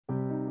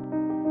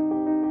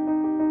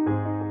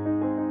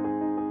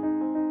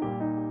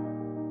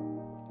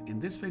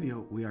this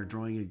video, we are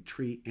drawing a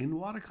tree in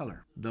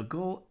watercolor. The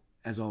goal,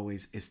 as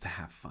always, is to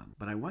have fun,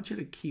 but I want you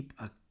to keep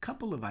a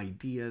couple of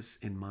ideas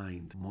in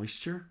mind: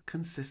 moisture,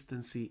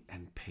 consistency,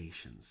 and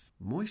patience.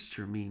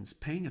 Moisture means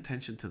paying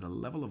attention to the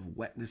level of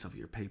wetness of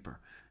your paper,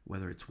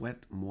 whether it's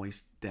wet,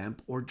 moist,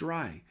 damp, or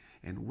dry,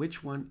 and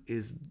which one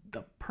is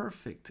the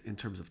perfect in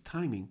terms of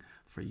timing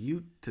for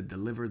you to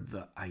deliver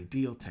the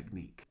ideal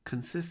technique.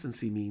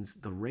 Consistency means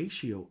the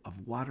ratio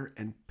of water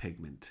and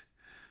pigment.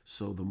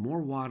 So the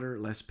more water,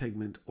 less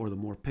pigment, or the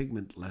more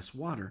pigment, less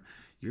water,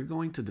 you're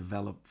going to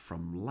develop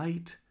from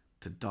light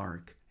to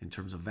dark in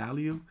terms of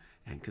value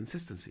and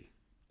consistency.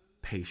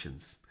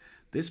 Patience.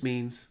 This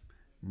means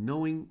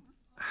knowing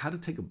how to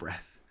take a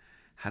breath,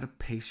 how to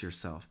pace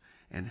yourself,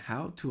 and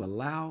how to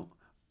allow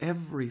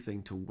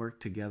everything to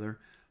work together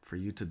for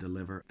you to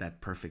deliver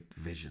that perfect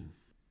vision.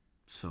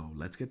 So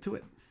let's get to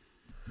it.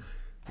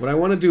 What I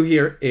want to do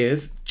here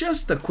is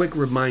just a quick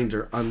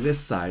reminder on this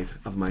side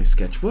of my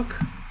sketchbook.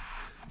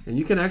 And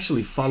you can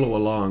actually follow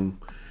along.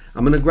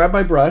 I'm going to grab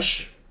my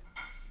brush,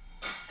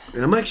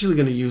 and I'm actually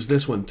going to use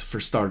this one for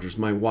starters,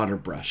 my water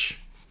brush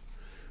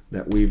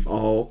that we've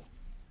all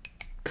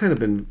kind of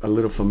been a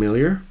little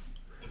familiar.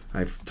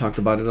 I've talked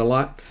about it a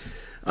lot.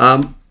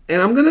 And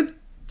I'm going to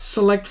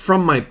select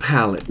from my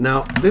palette.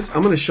 Now, this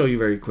I'm going to show you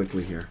very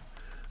quickly here.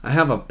 I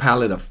have a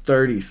palette of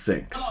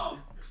 36.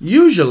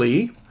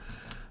 Usually,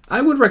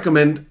 I would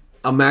recommend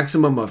a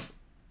maximum of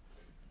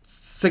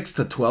 6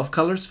 to 12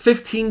 colors.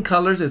 15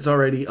 colors, it's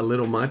already a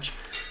little much.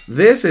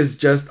 This is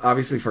just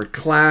obviously for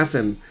class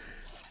and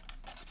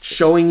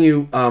showing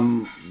you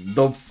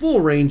the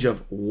full range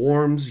of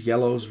warms,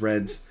 yellows,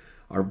 reds,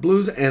 our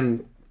blues,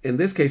 and in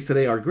this case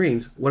today our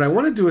greens. What I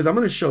want to do is I'm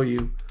going to show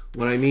you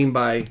what I mean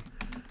by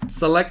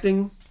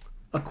selecting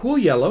a cool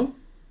yellow,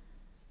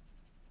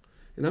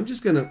 and I'm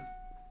just going to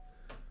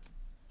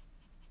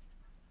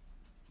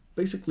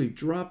basically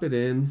drop it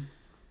in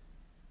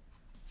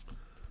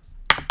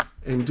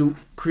and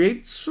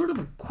create sort of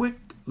a quick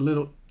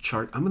little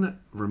chart. I'm going to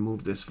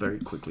remove this very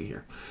quickly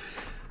here.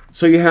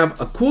 So you have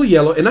a cool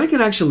yellow, and I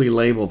can actually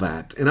label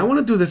that. And I want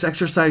to do this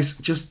exercise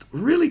just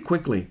really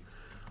quickly.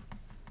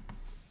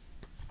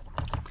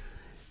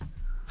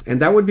 And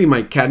that would be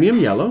my cadmium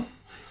yellow.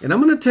 And I'm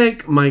going to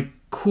take my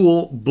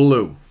cool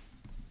blue,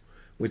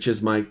 which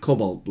is my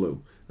cobalt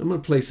blue. I'm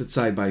going to place it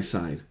side by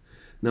side.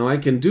 Now I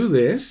can do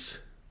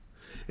this,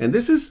 and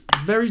this is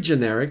very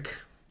generic.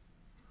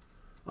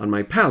 On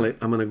my palette,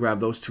 I'm going to grab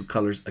those two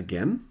colors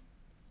again,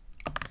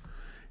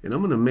 and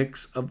I'm going to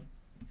mix a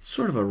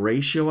sort of a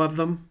ratio of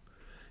them,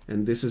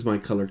 and this is my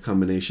color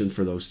combination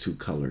for those two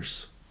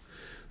colors.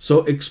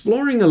 So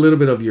exploring a little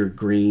bit of your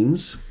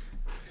greens,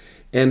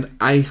 and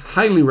I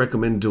highly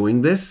recommend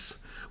doing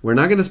this. We're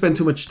not going to spend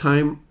too much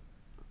time,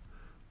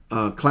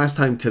 class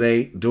time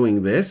today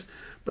doing this,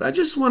 but I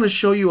just want to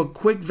show you a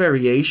quick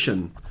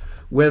variation,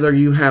 whether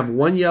you have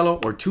one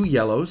yellow or two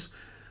yellows.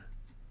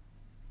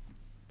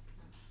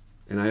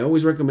 And I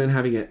always recommend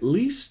having at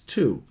least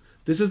two.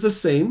 This is the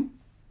same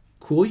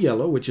cool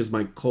yellow, which is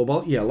my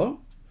cobalt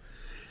yellow.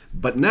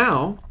 But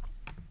now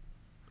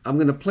I'm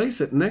going to place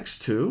it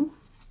next to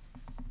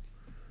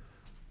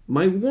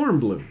my warm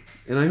blue.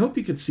 And I hope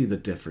you can see the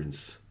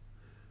difference.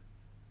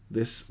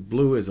 This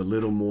blue is a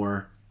little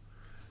more,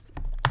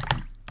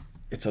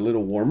 it's a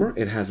little warmer.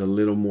 It has a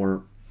little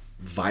more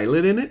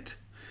violet in it.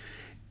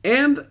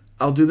 And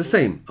I'll do the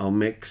same. I'll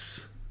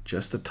mix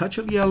just a touch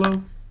of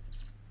yellow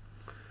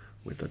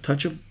with a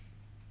touch of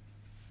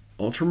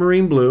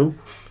ultramarine blue,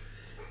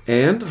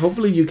 and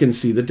hopefully you can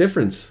see the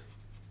difference.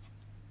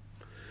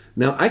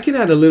 Now I can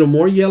add a little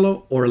more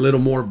yellow or a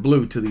little more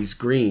blue to these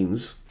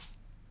greens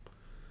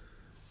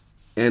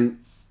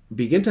and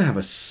begin to have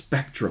a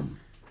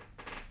spectrum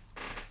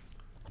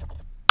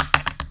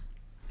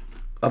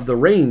of the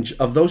range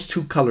of those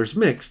two colors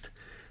mixed,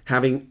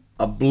 having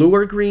a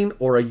bluer green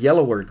or a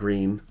yellower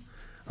green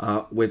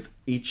with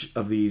each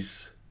of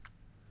these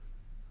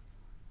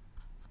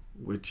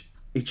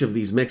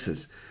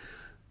mixes.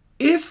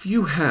 If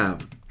you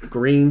have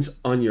greens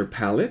on your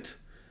palette,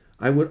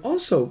 I would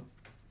also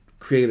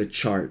create a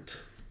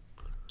chart.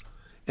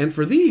 And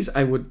for these,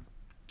 I would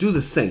do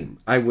the same.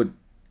 I would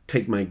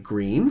take my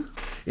green.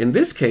 In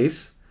this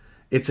case,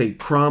 it's a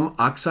chrome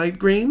oxide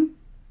green,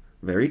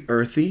 very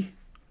earthy,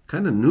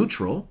 kind of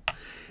neutral.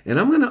 And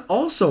I'm going to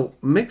also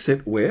mix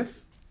it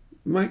with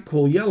my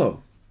cool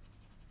yellow.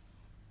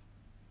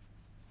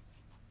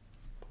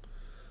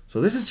 So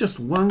this is just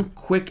one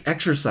quick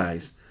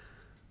exercise,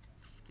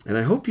 and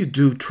I hope you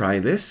do try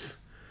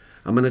this.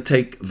 I'm going to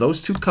take those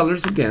two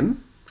colors again,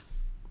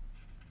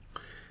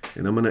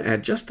 and I'm going to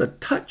add just a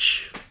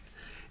touch.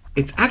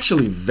 It's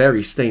actually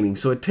very staining,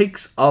 so it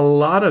takes a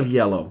lot of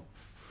yellow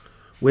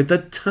with a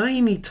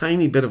tiny,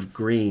 tiny bit of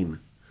green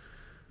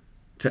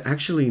to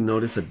actually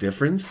notice a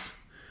difference.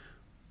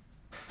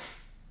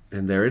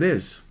 And there it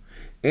is.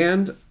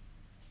 And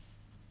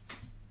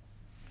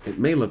it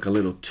may look a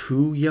little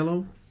too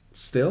yellow.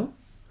 Still,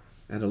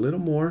 add a little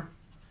more.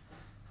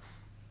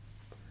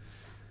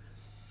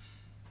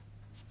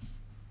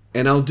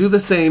 And I'll do the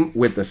same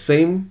with the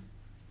same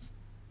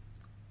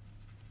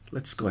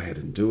Let's go ahead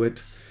and do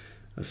it.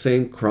 The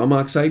same chrome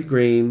oxide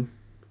green.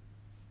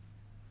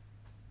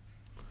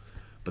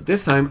 But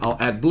this time I'll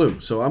add blue.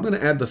 So I'm going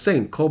to add the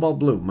same cobalt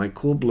blue, my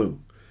cool blue.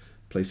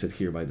 Place it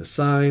here by the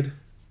side.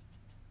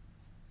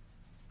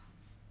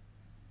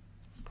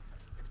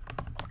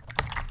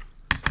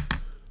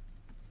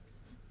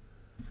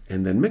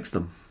 And then mix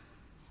them.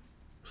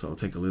 So I'll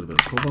take a little bit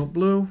of cobalt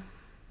blue.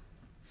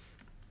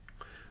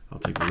 I'll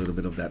take a little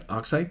bit of that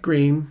oxide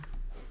green.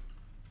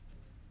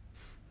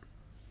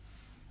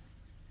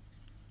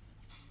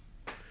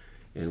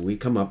 And we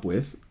come up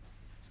with,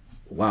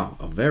 wow,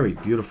 a very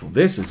beautiful,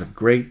 this is a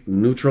great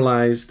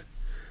neutralized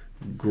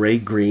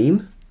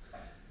gray-green.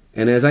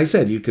 And as I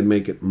said, you can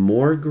make it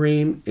more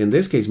green, in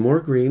this case more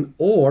green,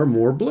 or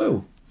more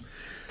blue.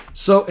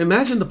 So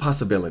imagine the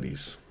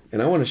possibilities. And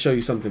I want to show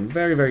you something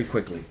very, very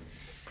quickly.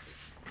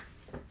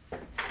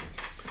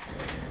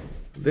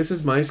 This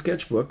is my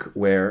sketchbook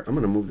where, I'm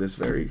going to move this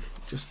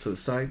just to the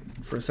side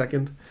for a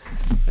second.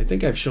 I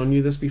think I've shown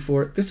you this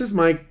before. This is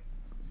my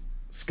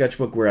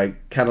sketchbook where I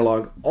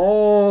catalog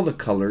all the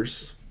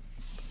colors.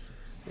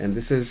 And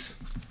this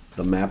is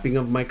the mapping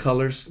of my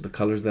colors, the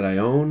colors that I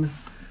own.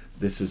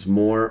 This is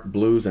more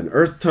blues and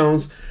earth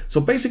tones. So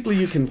basically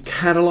you can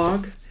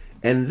catalog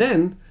and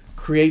then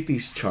create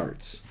these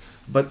charts.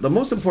 But the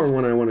most important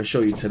one I want to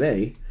show you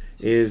today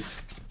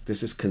is,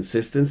 this is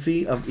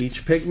consistency of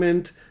each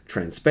pigment,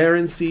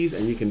 transparencies,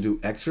 and you can do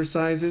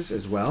exercises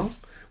as well,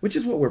 which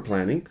is what we're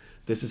planning.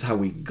 This is how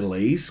we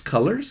glaze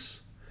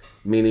colors,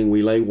 meaning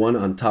we lay one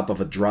on top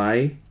of a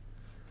dry.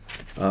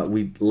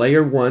 We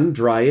layer one,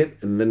 dry it,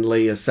 and then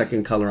lay a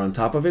second color on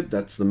top of it.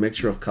 That's the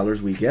mixture of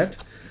colors we get.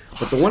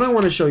 But the one I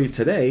want to show you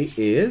today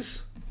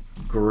is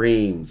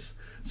greens.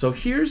 So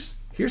here's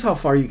how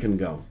far you can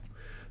go.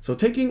 So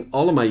taking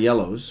all of my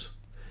yellows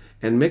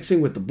and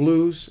mixing with the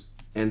blues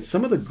and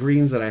some of the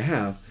greens that I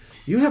have,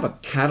 you have a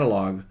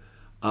catalog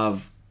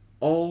of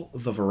all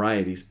the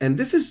varieties. And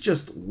this is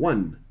just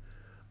one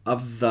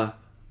of the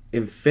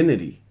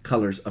infinity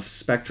colors of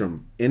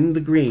spectrum in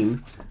the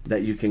green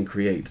that you can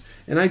create.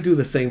 And I do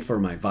the same for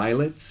my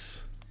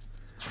violets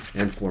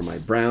and for my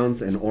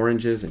browns and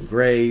oranges and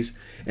grays.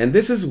 And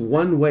this is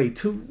one way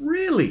to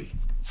really,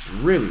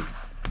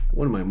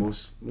 one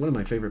of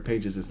my favorite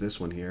pages is this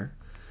one here,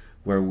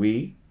 where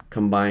we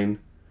combine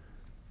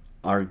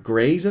our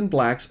grays and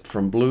blacks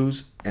from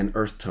blues and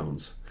earth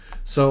tones.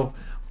 So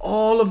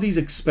all of these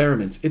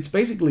experiments, it's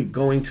basically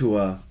going to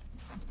a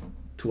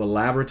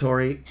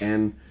laboratory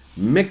and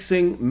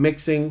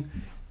mixing,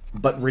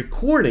 but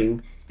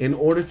recording in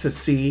order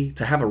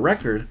to have a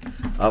record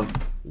of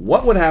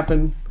what would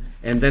happen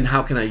and then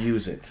how can I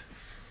use it.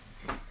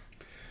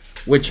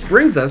 Which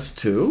brings us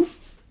to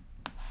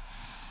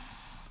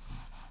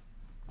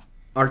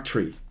our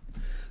tree.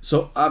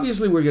 So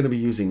obviously we're going to be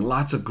using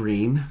lots of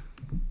green.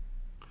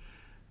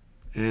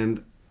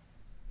 And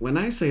when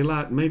I say a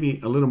lot,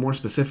 maybe a little more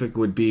specific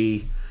would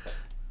be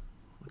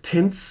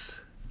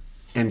tints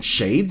and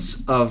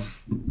shades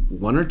of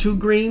one or two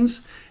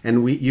greens.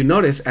 And you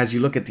notice as you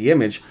look at the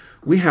image,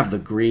 we have the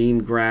green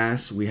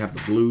grass, we have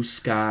the blue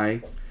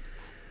sky.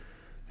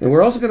 And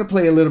we're also going to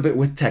play a little bit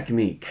with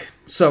technique.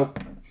 So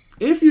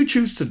if you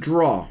choose to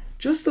draw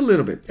just a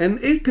little bit,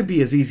 and it could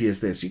be as easy as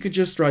this, you could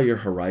just draw your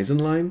horizon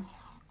line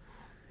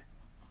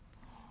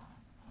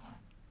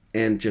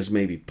and just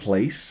maybe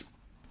place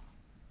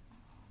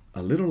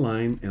a little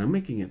line, and I'm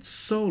making it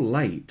so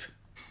light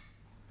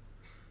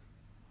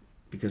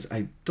because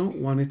I don't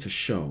want it to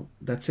show.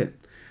 That's it.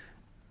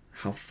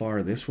 How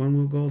far this one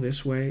will go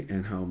this way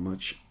and how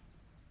much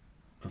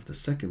of the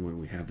second one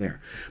we have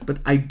there. But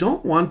I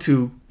don't want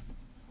to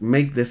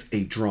make this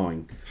a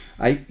drawing.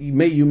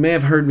 You may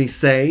have heard me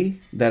say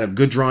that a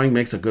good drawing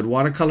makes a good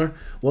watercolor.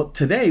 Well,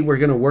 today we're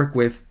going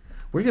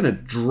to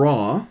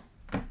draw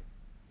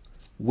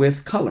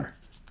with color.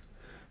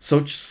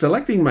 So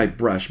selecting my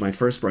brush, my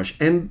first brush,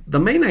 and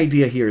the main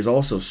idea here is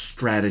also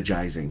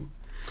strategizing.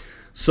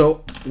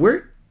 So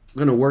we're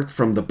going to work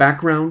from the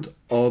background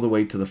all the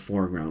way to the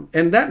foreground.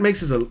 And that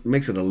makes it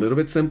a little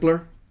bit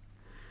simpler.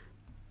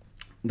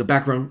 The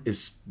background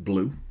is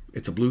blue.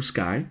 It's a blue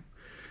sky.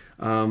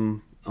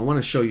 I want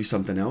to show you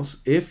something else.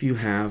 If you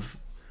have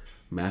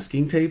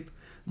masking tape,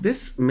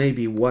 this may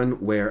be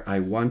one where I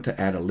want to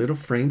add a little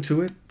frame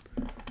to it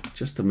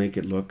just to make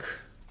it look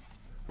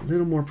a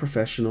little more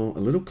professional, a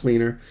little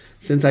cleaner,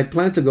 since I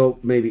plan to go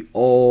maybe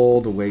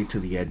all the way to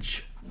the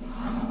edge.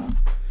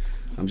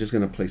 I'm just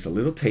going to place a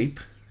little tape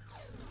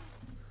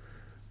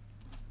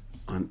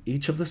on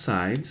each of the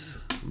sides.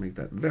 Make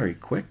that very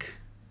quick.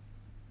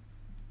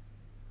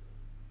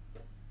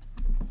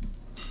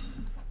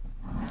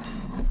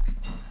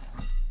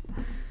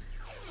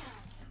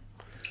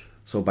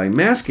 So by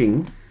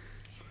masking,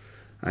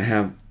 I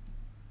have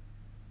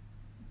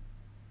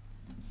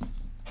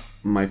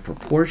my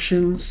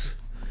proportions.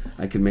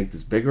 I can make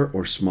this bigger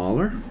or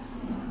smaller.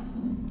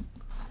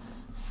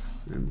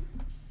 And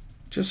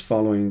just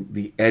following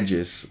the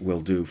edges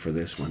will do for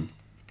this one.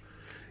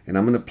 And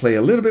I'm going to play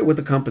a little bit with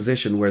the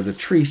composition where the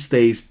tree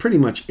stays pretty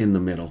much in the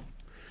middle.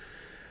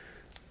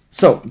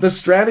 So the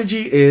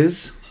strategy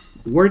is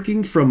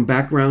working from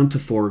background to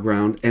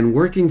foreground and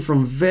working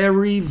from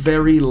very,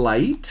 very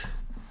light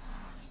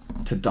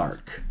to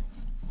dark.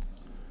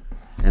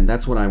 And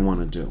that's what I want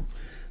to do.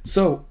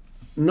 So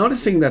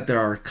noticing that there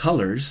are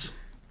colors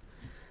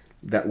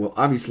that will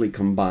obviously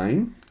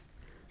combine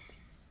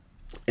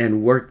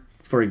and work,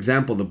 for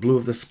example, the blue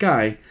of the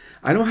sky,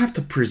 I don't have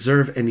to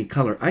preserve any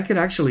color. I could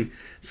actually,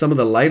 some of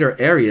the lighter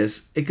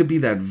areas, it could be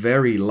that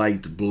very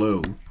light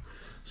blue.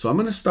 So I'm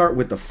going to start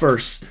with the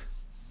first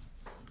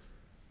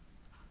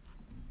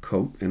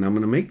coat, and I'm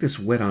going to make this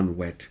wet on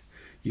wet.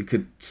 You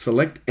could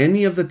select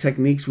any of the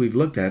techniques we've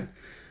looked at.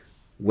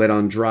 Wet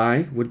on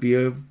dry would be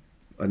a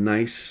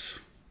nice,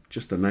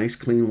 just a nice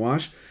clean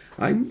wash.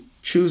 I'm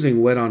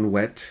choosing wet on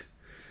wet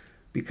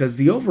because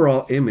the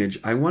overall image,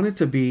 I want you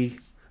to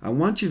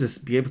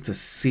be able to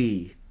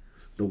see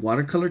the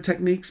watercolor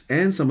techniques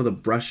and some of the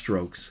brush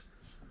strokes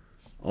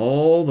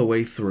all the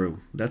way through.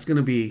 That's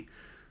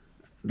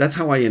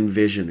how I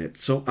envision it.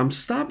 So I'm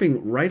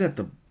stopping right at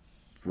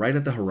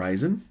the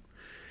horizon,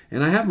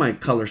 and I have my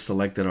color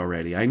selected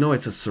already. I know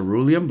it's a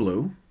cerulean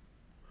blue,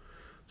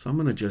 so I'm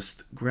going to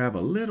just grab a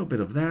little bit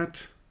of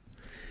that,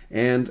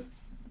 and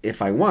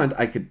if I want,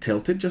 I could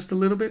tilt it just a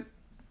little bit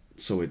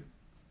so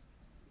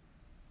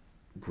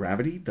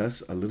gravity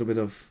does a little bit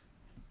of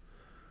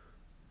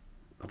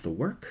the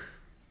work.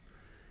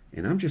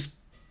 And I'm just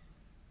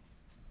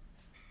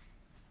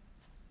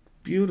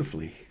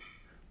beautifully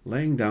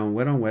laying down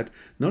wet on wet.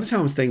 Notice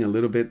how I'm staying a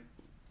little bit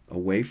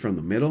away from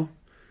the middle,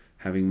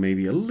 having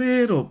maybe a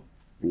little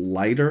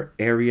lighter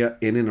area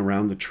in and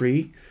around the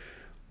tree.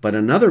 But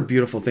another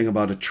beautiful thing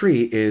about a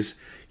tree is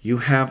you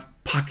have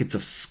pockets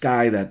of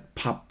sky that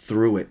pop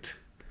through it.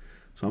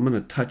 So I'm going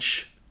to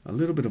touch a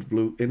little bit of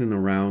blue in and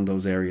around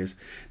those areas.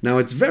 Now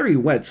it's very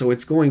wet, so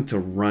it's going to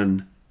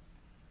run.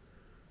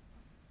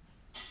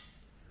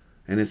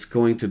 And it's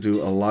going to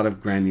do a lot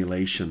of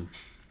granulation.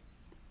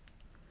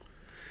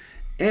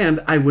 And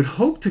I would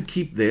hope to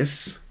keep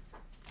this.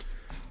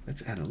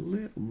 Let's add a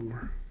little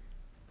more.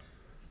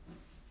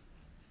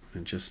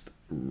 And just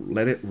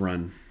let it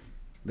run.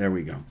 There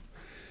we go.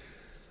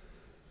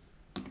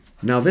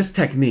 Now this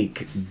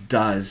technique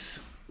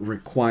does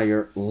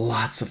require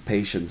lots of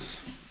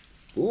patience.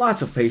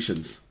 Lots of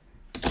patience.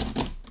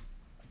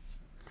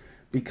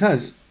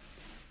 Because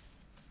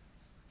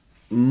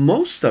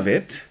most of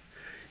it,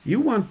 you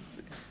want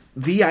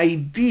the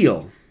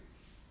ideal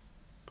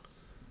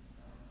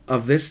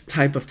of this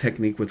type of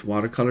technique with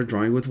watercolor,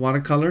 drawing with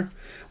watercolor,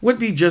 would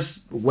be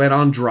just wet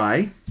on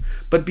dry.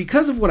 But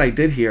because of what I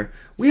did here,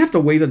 we have to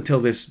wait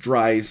until this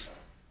dries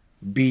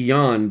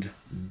beyond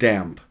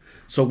damp.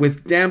 So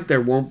with damp, there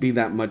won't be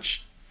that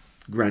much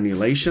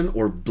granulation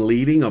or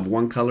bleeding of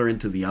one color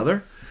into the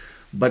other.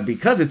 But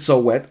because it's so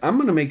wet, I'm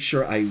going to make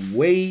sure I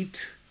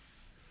wait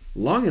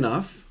long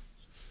enough.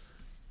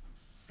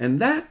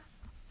 And that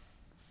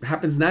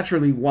happens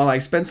naturally while I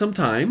spend some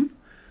time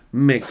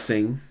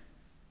mixing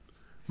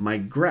my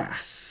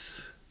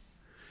grass.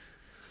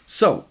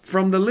 So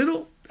from the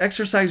little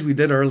exercise we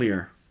did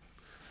earlier,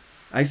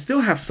 I still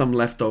have some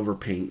leftover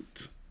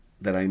paint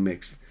that I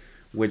mixed,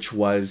 which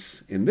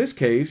was, in this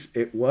case,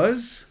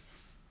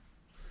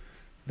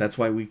 that's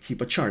why we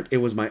keep a chart. It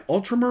was my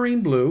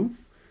ultramarine blue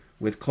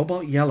with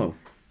cobalt yellow.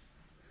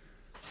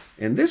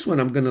 And this one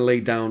I'm going to lay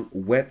down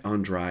wet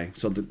on dry.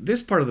 So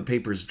this part of the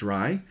paper is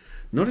dry.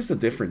 Notice the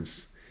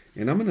difference.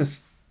 And I'm going to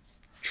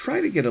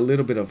try to get a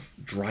little bit of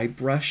dry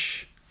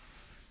brush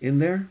in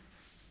there.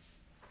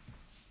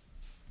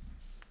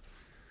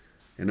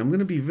 And I'm going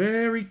to be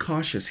very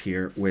cautious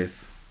here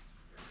with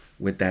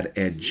that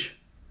edge.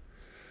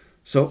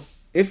 So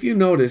if you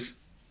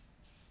notice,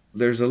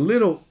 there's a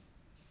little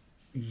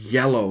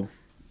yellow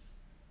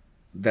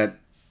that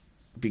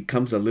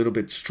becomes a little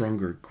bit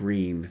stronger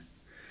green.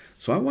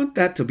 So I want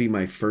that to be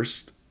my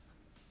first.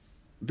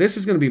 This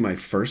is going to be my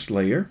first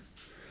layer.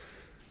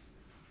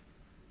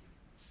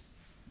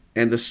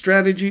 And the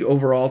strategy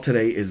overall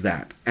today is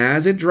that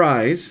as it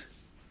dries,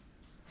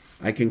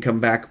 I can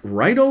come back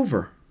right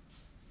over.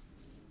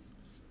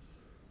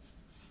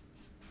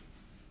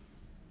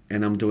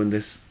 And I'm doing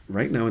this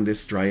right now in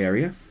this dry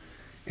area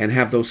and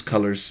have those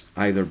colors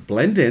either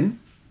blend in.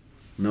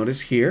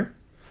 Notice here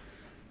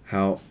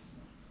how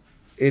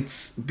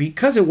it's,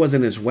 because it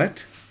wasn't as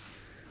wet,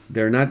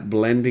 they're not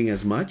blending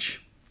as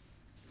much.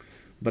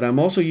 But I'm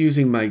also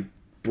using my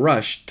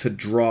brush to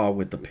draw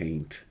with the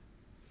paint.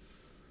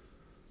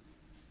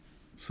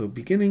 So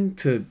beginning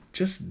to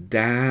just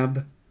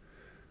dab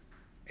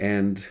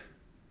and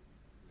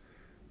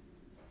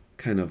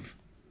kind of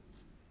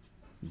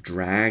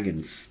drag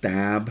and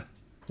stab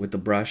with the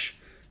brush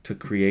to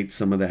create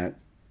some of that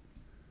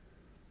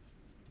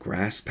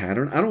grass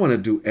pattern. I don't want to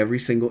do every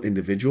single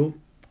individual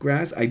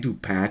grass. I do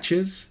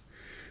patches.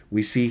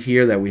 We see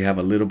here that we have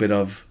a little bit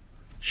of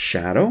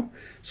shadow.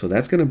 So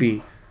that's going to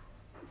be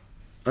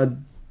a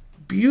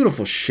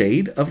beautiful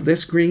shade of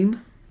this green.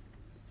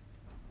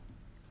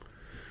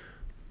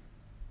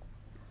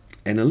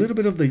 And a little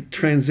bit of the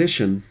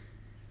transition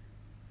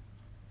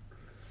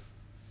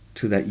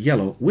to that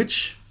yellow,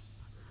 which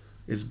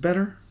is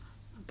better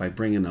by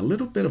bringing a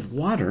little bit of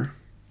water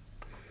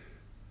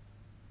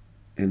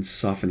and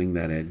softening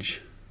that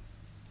edge.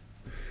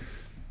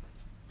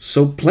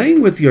 So playing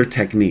with your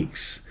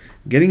techniques,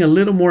 getting a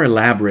little more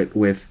elaborate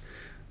with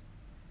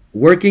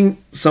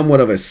working somewhat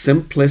of a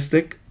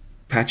simplistic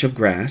patch of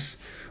grass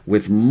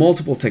with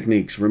multiple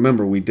techniques.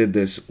 Remember, we did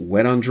this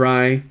wet on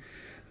dry,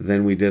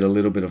 then we did a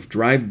little bit of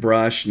dry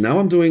brush. Now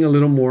I'm doing a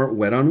little more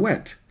wet on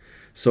wet.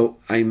 So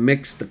I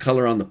mixed the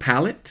color on the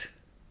palette,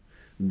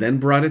 then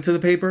brought it to the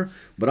paper,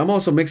 but I'm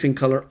also mixing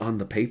color on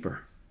the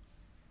paper.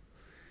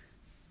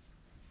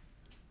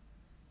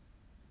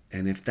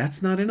 And if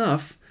that's not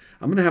enough,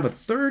 I'm going to have a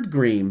third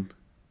green,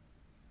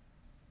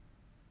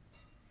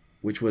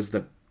 which was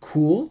the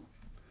cool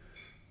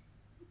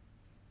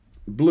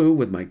blue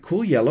with my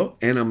cool yellow,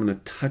 and I'm going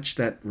to touch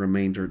that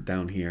remainder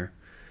down here.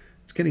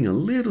 It's getting a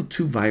little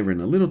too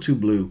vibrant, a little too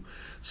blue.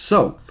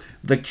 So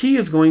the key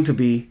is going to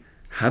be,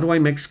 how do I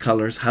mix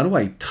colors? How do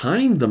I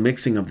time the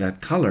mixing of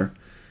that color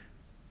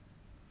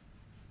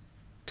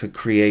to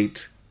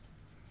create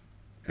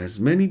as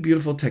many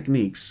beautiful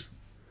techniques,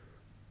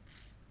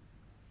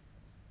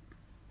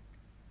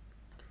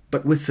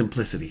 but with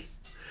simplicity?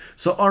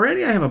 So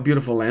already I have a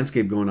beautiful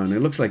landscape going on.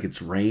 It looks like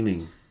it's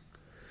raining.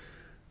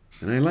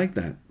 And I like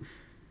that.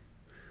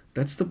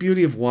 That's the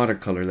beauty of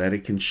watercolor, that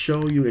it can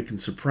show you, it can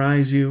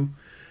surprise you.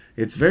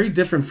 It's very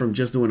different from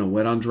just doing a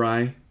wet on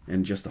dry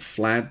and just a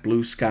flat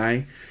blue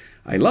sky.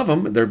 I love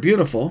them, they're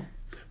beautiful,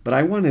 but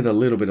I wanted a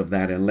little bit of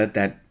that and let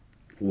that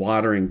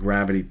water and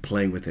gravity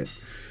play with it.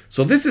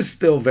 So this is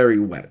still very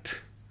wet.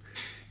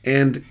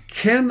 And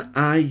can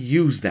I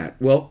use that?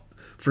 Well,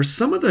 for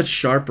some of the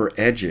sharper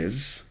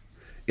edges,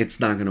 it's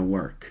not going to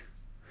work.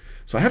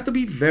 So I have to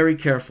be very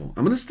careful.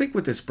 I'm going to stick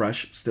with this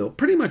brush still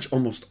pretty much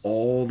almost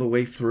all the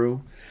way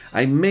through.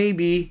 I may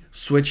be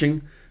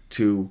switching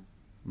to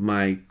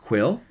my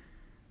quill,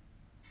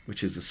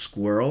 which is a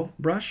squirrel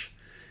brush,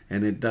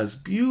 and it does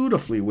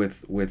beautifully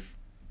with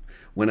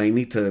when I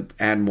need to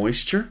add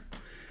moisture.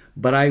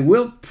 But I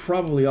will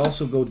probably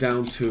also go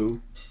down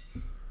to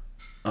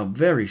a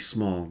very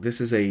small,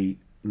 this is a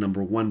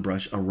 #1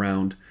 brush,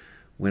 around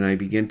when I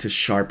begin to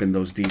sharpen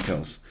those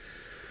details.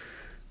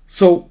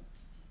 So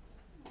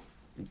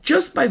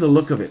just by the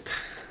look of it,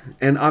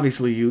 and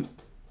obviously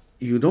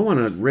you don't want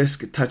to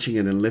risk touching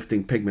it and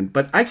lifting pigment,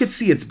 but I could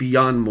see it's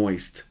beyond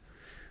moist.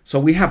 So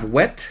we have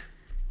wet,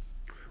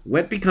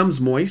 wet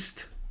becomes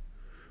moist,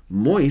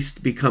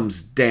 moist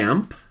becomes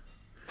damp,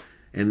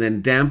 and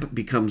then damp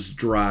becomes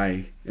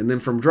dry. And then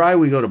from dry,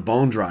 we go to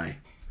bone dry.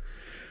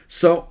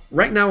 So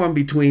right now I'm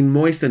between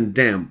moist and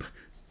damp.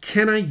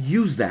 Can I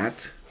use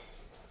that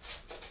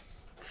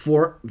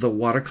for the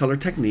watercolor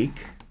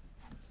technique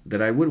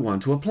that I would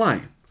want to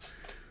apply?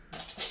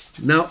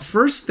 Now,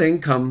 first thing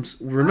comes,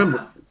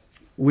 remember,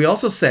 we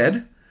also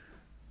said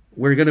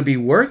we're going to be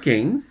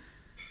working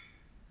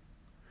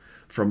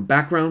from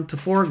background to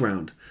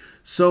foreground.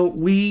 So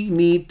we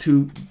need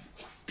to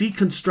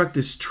deconstruct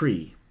this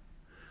tree.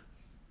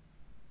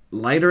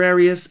 Lighter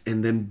areas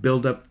and then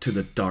build up to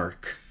the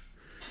dark.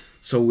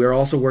 So we're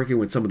also working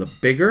with some of the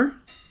bigger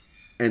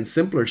and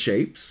simpler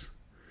shapes,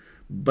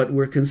 but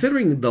we're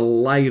considering the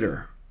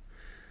lighter.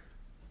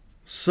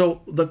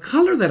 So the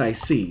color that I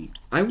see,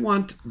 I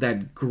want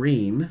that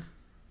green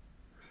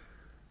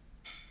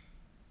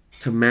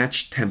to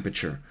match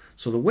temperature.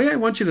 So the way I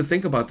want you to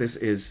think about this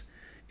is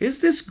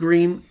this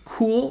green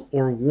cool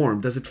or warm?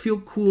 Does it feel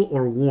cool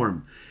or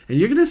warm? And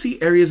you're going to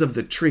see areas of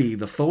the tree,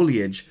 the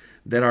foliage,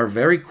 that are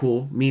very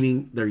cool,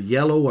 meaning they're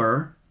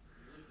yellower,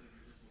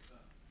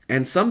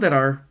 and some that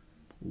are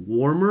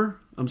warmer.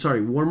 I'm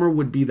sorry, warmer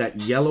would be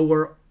that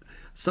yellower,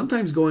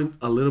 sometimes going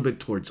a little bit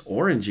towards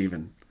orange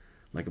even,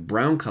 like a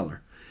brown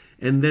color.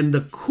 And then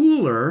the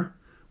cooler,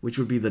 which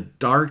would be the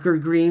darker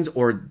greens,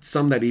 or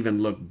some that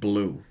even look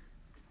blue.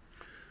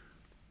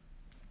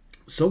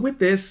 So with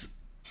this,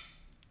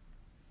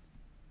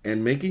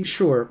 and making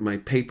sure my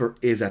paper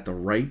is at the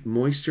right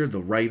moisture,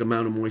 the right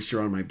amount of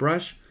moisture on my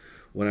brush,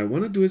 what I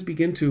want to do is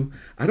begin to,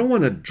 I don't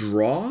want to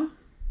draw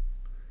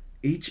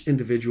each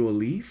individual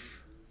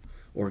leaf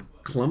or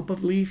clump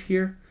of leaf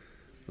here.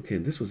 Okay,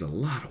 this was a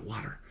lot of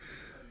water.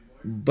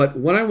 But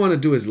what I want to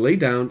do is lay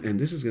down, and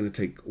this is going to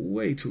take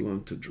way too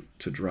long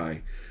to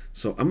dry.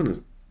 So I'm going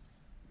to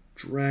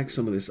drag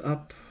some of this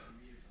up.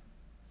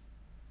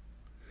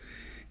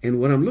 And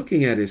what I'm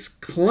looking at is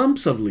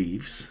clumps of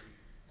leaves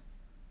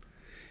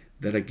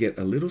that I get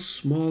a little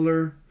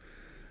smaller.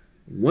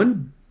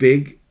 One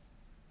big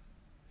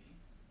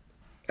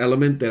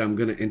element that I'm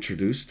going to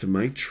introduce to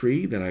my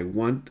tree that I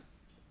want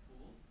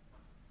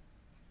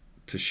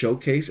to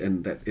showcase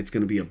and that it's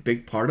going to be a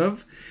big part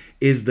of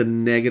is the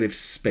negative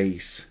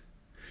space.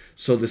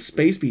 So the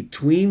space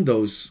between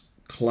those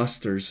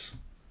clusters.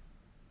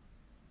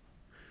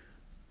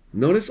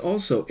 Notice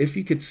also, if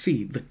you could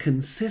see, the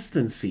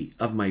consistency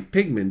of my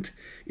pigment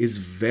is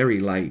very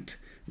light,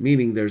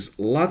 meaning there's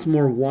lots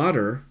more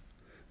water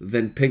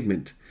than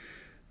pigment.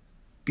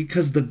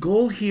 Because the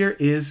goal here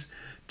is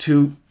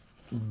to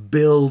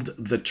build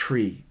the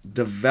tree,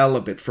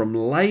 develop it from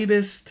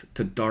lightest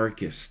to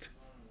darkest.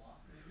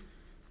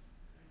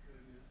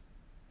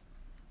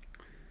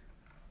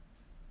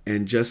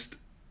 and just,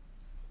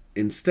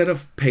 instead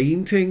of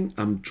painting,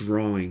 I'm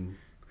drawing.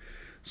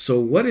 So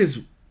what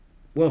is,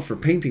 well, for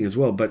painting as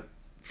well, but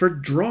for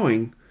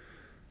drawing,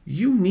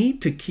 you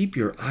need to keep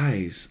your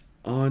eyes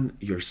on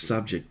your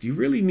subject. You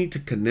really need to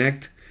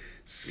connect,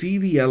 see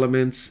the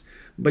elements,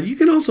 but you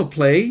can also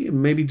play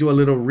and maybe do a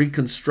little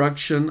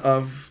reconstruction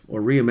of,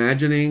 or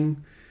reimagining,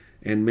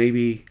 and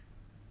maybe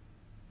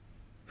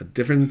a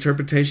different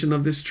interpretation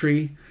of this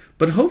tree.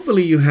 But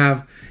hopefully you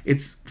have,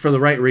 it's for the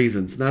right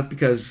reasons, not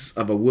because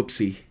of a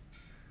whoopsie.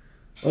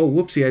 Oh,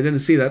 whoopsie, I didn't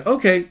see that.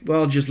 Okay,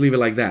 well, I'll just leave it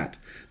like that.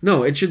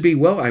 No, it should be,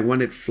 well, I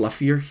want it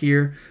fluffier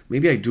here.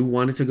 Maybe I do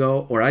want it to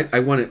go, or I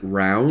want it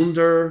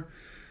rounder.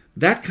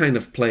 That kind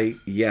of play,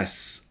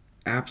 yes,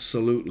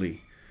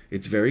 absolutely.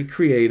 It's very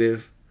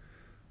creative.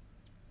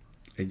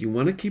 And you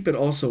want to keep it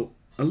also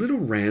a little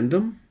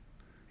random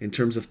in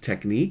terms of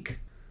technique.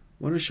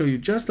 I want to show you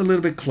just a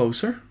little bit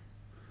closer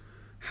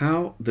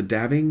how the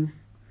dabbing,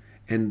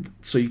 and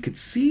so you could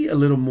see a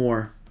little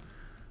more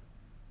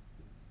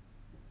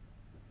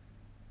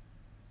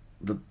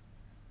the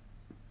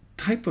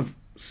type of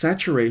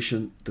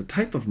saturation, the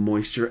type of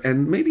moisture,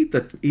 and maybe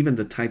even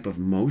the type of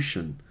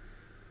motion,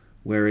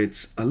 where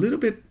it's a little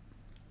bit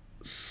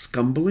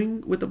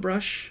scumbling with the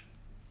brush.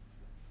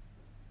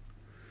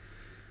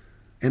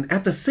 And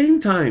at the same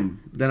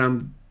time that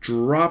I'm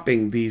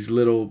dropping these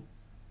little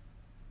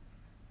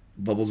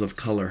bubbles of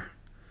color,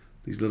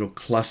 these little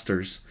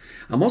clusters,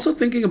 I'm also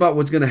thinking about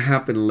what's going to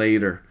happen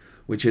later,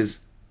 which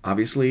is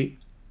obviously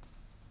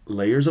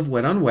layers of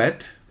wet on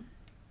wet.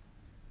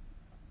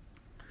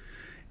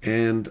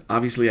 And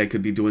obviously I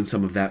could be doing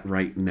some of that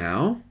right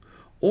now,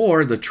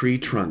 or the tree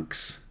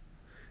trunks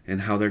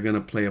and how they're going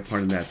to play a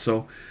part in that.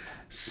 So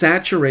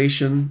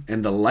saturation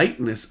and the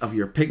lightness of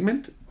your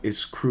pigment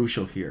is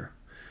crucial here.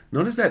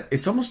 Notice that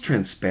it's almost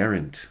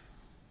transparent.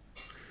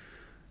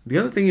 The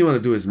other thing you want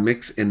to do is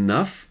mix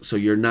enough so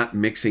you're not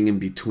mixing in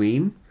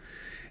between.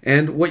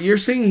 And what you're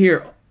seeing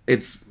here,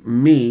 it's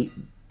me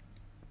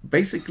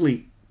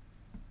basically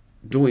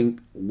doing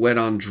wet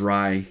on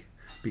dry,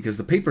 because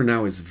the paper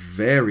now is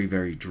very,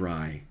 very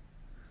dry.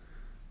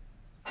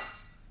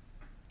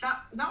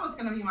 That was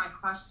going to be my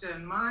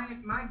question.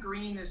 My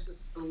green is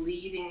just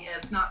bleeding.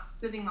 It's not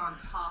sitting on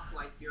top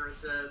like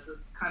yours is.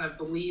 It's kind of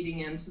bleeding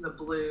into the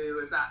blue.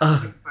 Is that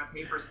because my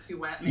paper's too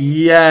wet? Maybe?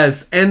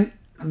 Yes. And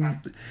okay.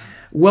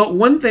 Well,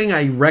 one thing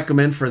I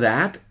recommend for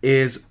that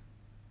is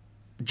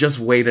just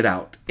wait it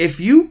out. If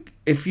you're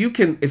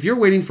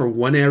waiting for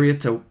one area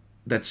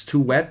that's too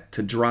wet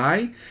to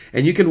dry,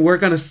 and you can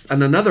work on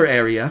another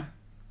area,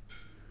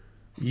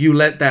 you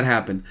let that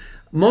happen.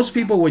 Most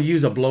people would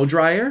use a blow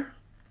dryer,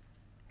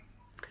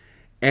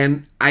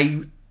 and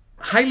I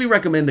highly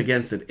recommend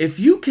against it. If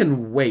you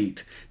can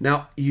wait,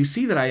 now you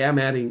see that I am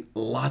adding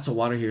lots of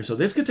water here, so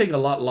this could take a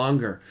lot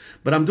longer,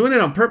 but I'm doing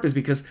it on purpose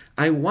because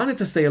I want it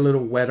to stay a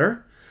little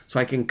wetter so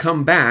I can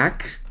come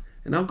back,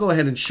 and I'll go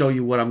ahead and show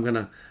you what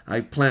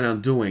I plan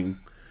on doing.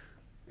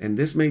 And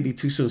this may be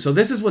too soon. So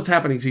this is what's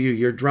happening to you.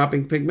 You're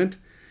dropping pigment,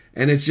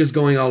 and it's just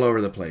going all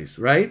over the place,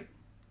 right?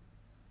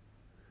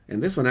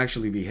 And this one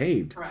actually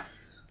behaved. Correct.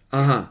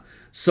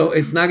 So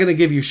it's not going to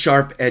give you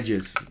sharp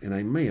edges. And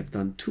I may have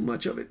done too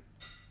much of it.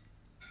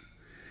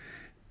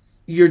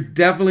 You're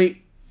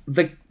definitely,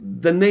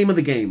 the name of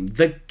the game,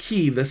 the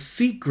key, the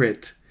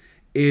secret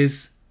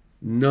is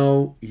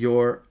know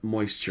your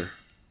moisture.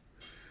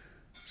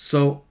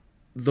 So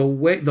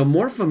the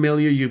more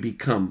familiar you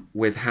become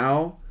with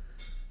how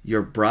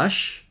your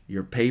brush,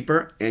 your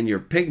paper, and your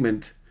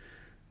pigment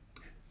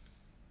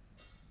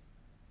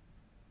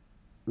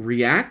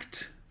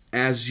react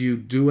as you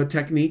do a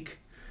technique,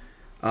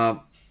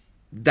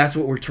 that's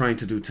what we're trying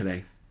to do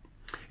today.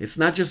 It's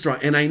not just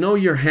drawing. And I know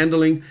you're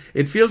handling,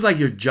 it feels like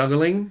you're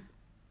juggling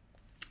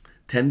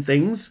 10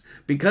 things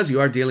because you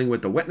are dealing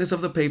with the wetness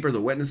of the paper,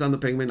 the wetness on the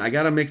pigment. I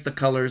got to mix the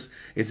colors.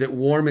 Is it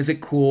warm? Is it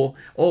cool?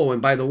 Oh,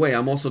 and by the way,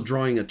 I'm also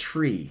drawing a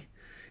tree,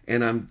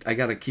 and I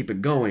got to keep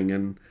it going.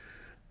 And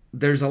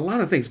there's a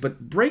lot of things,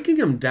 but breaking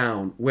them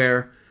down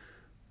where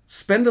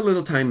spend a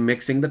little time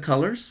mixing the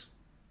colors,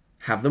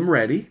 have them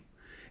ready,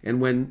 and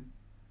when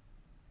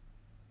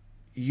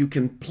you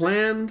can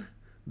plan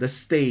the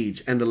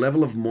stage and the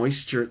level of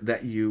moisture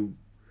that you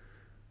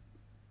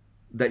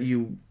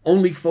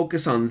only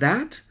focus on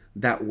that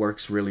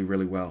works really,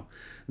 really well.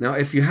 Now,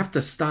 if you have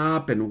to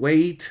stop and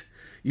wait,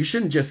 you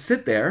shouldn't just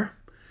sit there.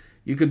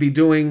 You could be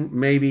doing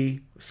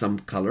maybe some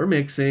color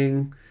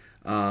mixing,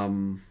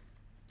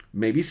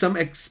 maybe some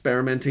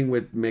experimenting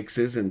with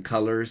mixes and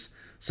colors,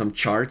 some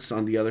charts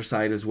on the other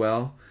side as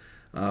well.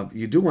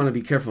 You do want to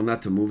be careful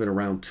not to move it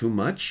around too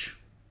much.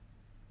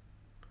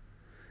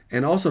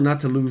 And also not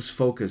to lose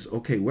focus.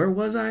 Okay, where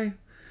was I?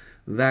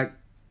 That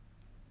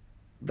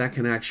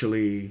can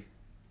actually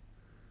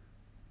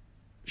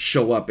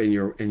show up in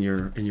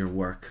your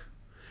work.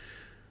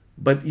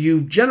 But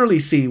you generally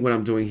see what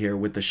I'm doing here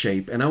with the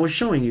shape. And I was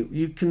showing you,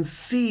 you can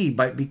see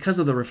because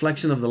of the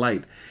reflection of the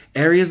light,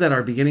 areas that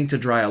are beginning to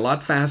dry a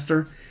lot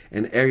faster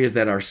and areas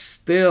that are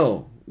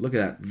still, look at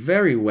that,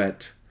 very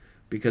wet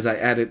because I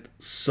added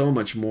so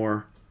much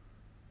more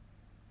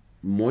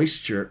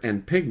moisture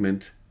and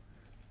pigment.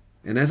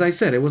 And as I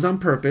said, it was on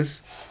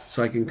purpose,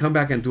 so I can come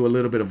back and do a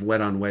little bit of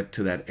wet on wet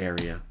to that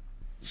area.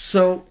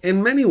 So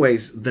in many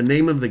ways, the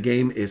name of the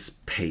game is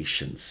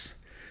patience.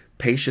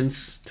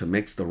 Patience to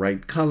mix the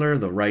right color,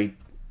 the right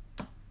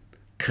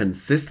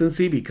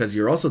consistency, because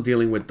you're also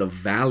dealing with the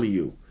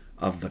value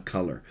of the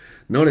color.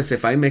 Notice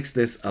if I mix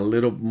this a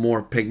little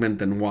more pigment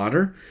than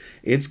water,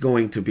 it's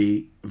going to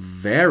be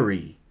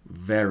very,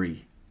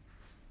 very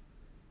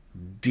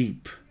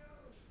deep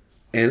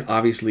and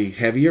obviously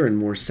heavier and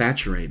more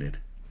saturated.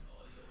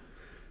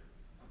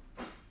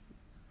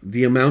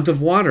 The amount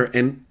of water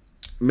and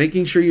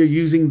making sure you're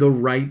using the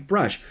right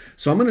brush.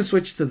 So I'm going to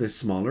switch to this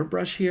smaller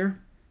brush here.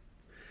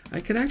 I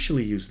could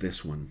actually use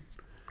this one.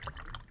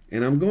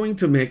 And I'm going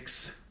to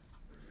mix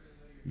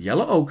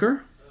yellow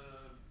ochre.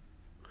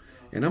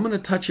 And I'm going to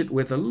touch it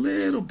with a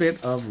little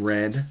bit of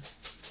red.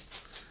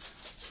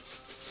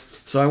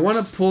 So I want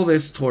to pull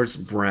this towards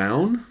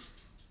brown.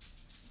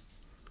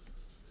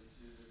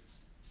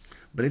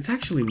 But it's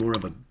actually more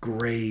of a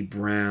gray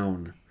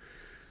brown.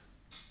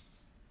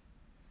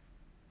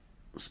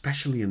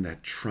 Especially in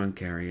that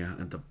trunk area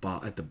at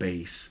the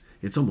base.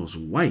 It's almost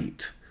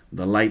white.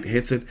 The light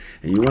hits it,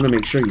 and you want to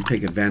make sure you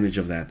take advantage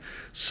of that.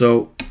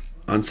 So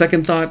on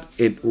second thought,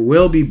 it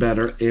will be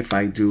better if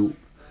I do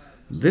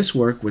this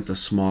work with a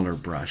smaller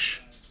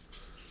brush.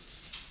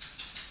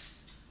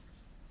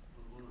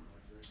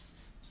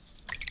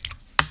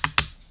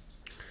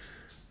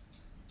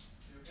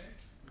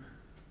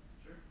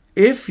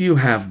 If you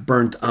have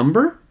burnt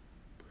umber,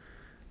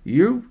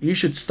 you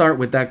should start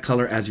with that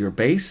color as your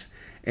base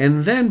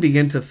and then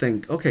begin to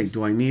think, okay,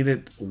 do I need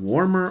it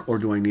warmer or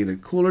do I need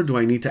it cooler? Do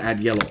I need to add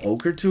yellow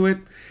ochre to it?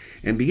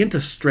 And begin to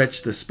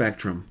stretch the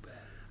spectrum.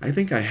 I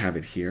think I have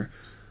it here.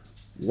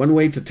 One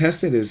way to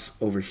test it is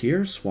over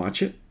here,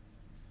 swatch it.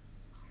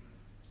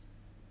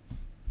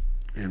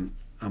 And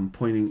I'm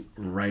pointing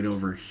right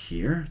over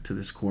here to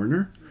this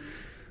corner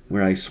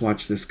where I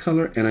swatch this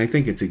color, and I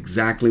think it's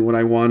exactly what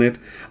I wanted.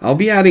 I'll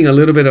be adding a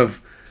little bit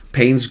of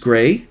Payne's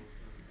Gray.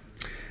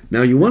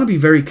 Now you want to be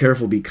very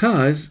careful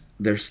because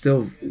there's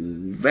still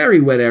very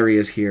wet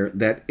areas here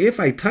that if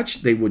I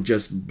touch, they would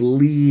just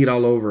bleed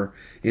all over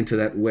into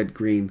that wet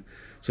green.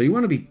 So you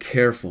want to be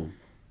careful.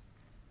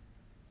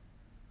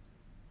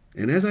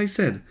 And as I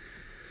said,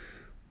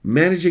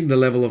 managing the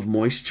level of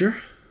moisture,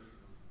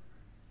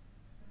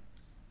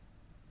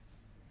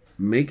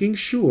 making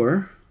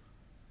sure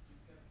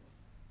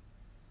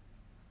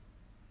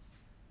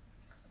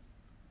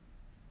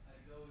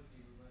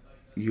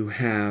you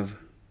have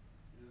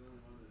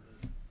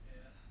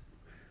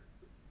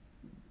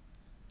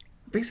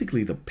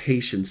basically the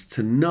patience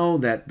to know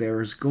that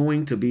there's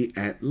going to be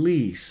at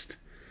least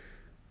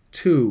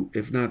 2,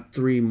 if not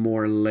 3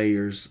 more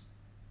layers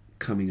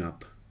coming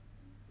up.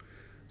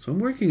 So I'm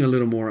working a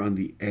little more on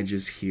the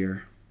edges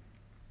here.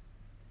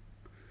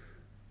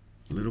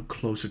 A little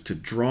closer to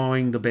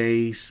drawing the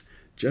base,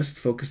 just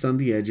focused on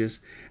the edges.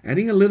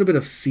 Adding a little bit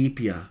of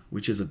sepia,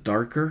 which is a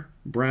darker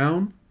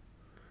brown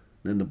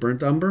than the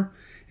burnt umber,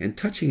 and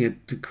touching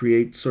it to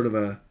create sort of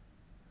a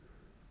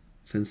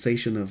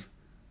sensation of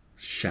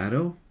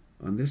shadow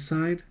on this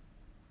side.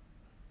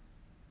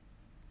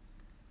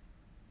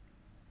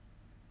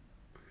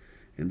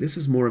 And this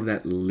is more of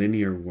that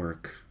linear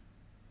work.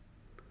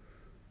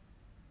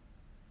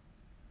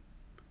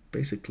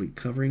 Basically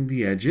covering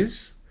the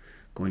edges,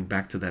 going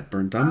back to that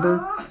burnt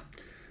umber,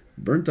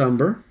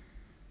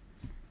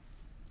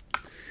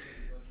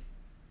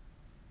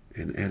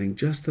 and adding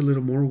just a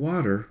little more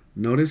water.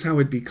 Notice how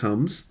it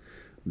becomes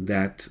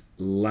that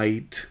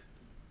light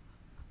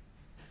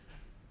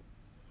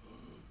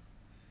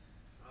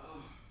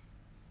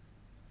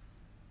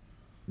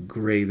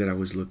gray that I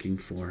was looking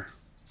for.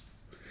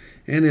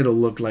 And it'll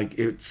look like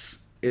it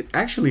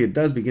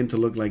does begin to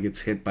look like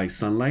it's hit by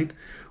sunlight.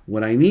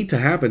 What I need to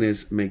happen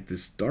is make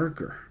this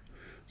darker.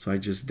 So I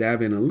just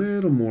dab in a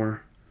little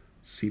more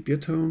sepia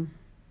tone.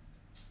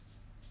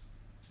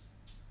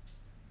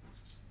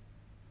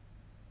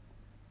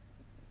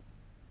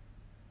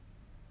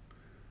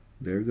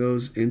 There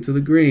goes into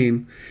the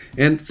green.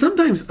 And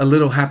sometimes a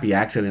little happy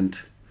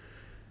accident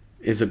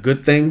is a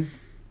good thing.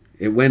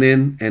 It went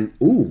in and,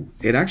 ooh,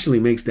 it actually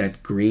makes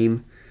that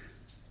green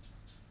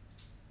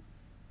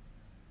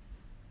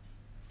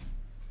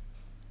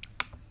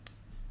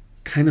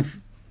kind of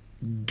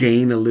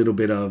gain a little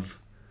bit of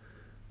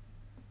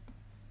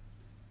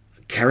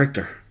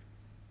character.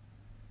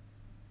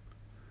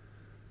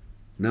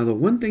 Now, the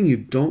one thing you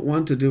don't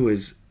want to do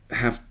is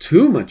have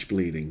too much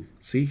bleeding.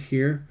 See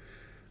here,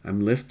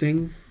 I'm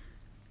lifting.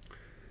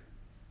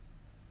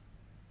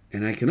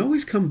 And I can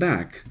always come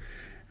back.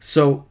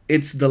 So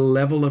it's the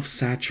level of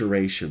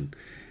saturation.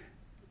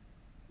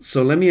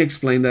 So let me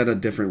explain that a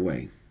different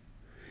way.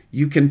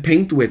 You can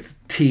paint with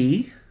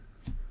tea.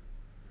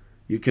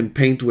 You can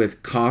paint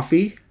with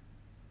coffee.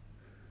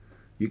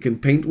 You can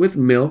paint with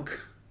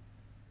milk.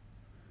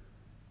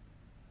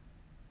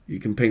 You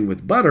can paint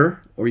with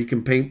butter, or you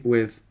can paint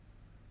with,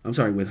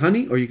 with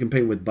honey, or you can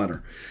paint with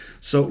butter.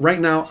 So right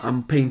now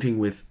I'm painting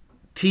with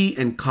tea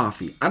and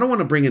coffee. I don't want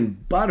to bring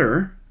in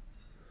butter,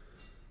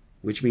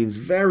 which means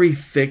very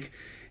thick,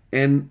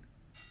 and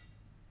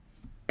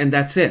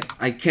that's it.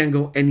 I can't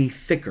go any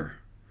thicker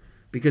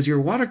because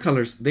your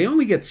watercolors, they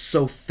only get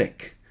so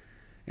thick,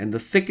 and the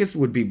thickest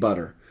would be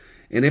butter.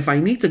 And if I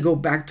need to go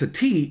back to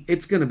tea,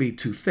 it's going to be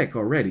too thick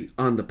already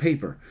on the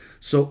paper.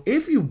 So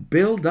if you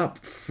build up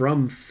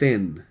from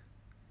thin,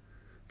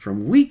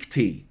 from weak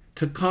tea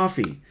to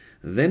coffee,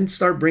 then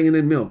start bringing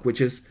in milk,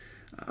 which is,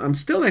 I'm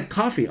still at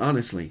coffee,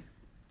 honestly.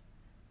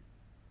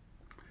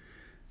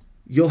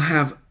 You'll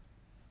have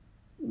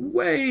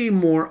way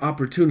more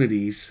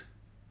opportunities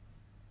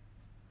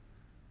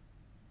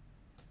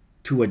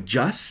to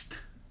adjust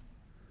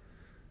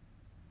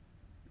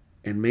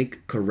and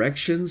make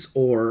corrections,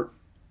 or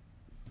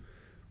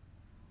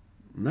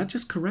not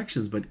just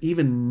corrections, but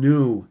even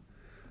new,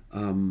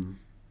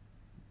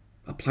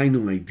 apply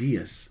new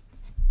ideas.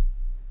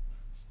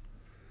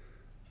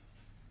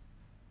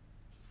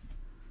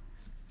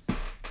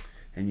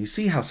 And you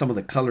see how some of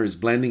the color is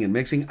blending and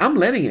mixing. I'm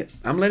letting it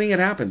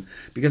happen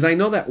because I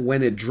know that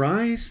when it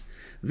dries,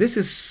 this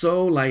is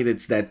so light,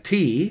 it's that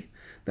tea,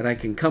 that I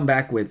can come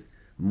back with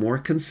more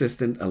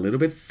consistent, a little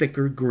bit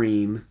thicker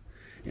green,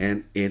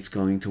 and it's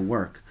going to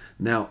work.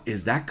 Now,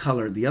 is that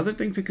color, the other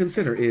thing to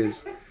consider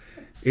is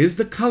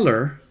the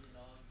color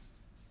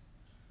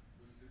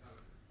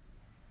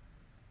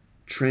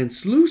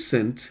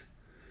translucent,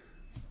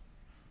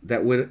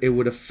 that it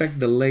would affect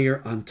the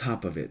layer on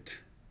top of it.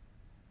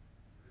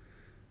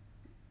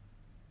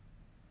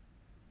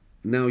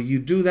 Now, you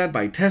do that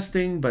by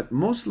testing, but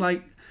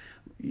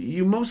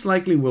you most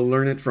likely will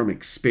learn it from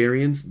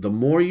experience. The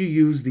more you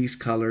use these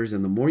colors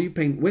and the more you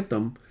paint with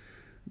them,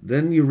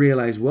 then you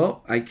realize,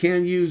 well, I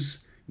can't use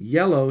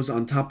yellows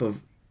on top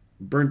of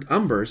burnt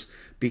umbers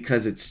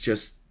because it's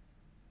just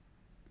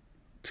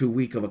too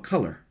weak of a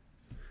color.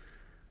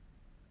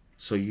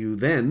 So you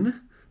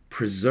then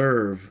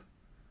preserve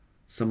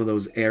some of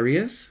those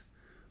areas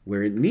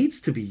where it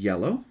needs to be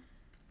yellow.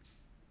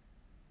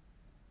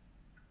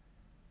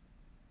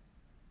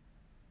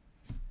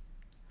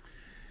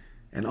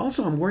 And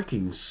also I'm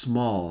working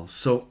small,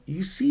 so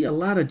you see a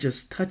lot of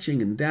just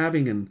touching and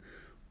dabbing and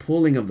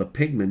pulling of the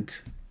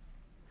pigment.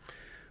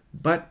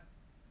 But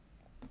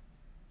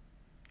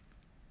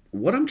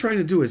what I'm trying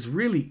to do is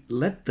really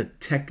let the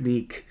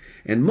technique,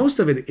 and most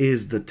of it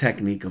is the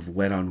technique of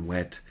wet on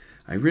wet.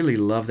 I really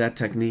love that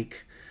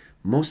technique.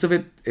 Most of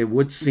it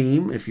would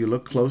seem, if you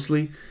look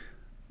closely,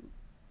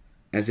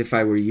 as if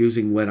I were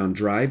using wet on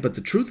dry, but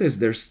the truth is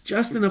there's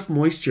just enough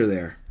moisture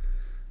there.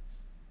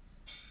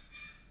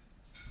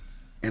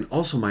 And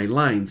also my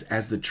lines,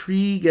 as the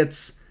tree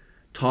gets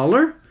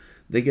taller,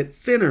 they get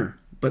thinner,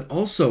 but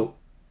also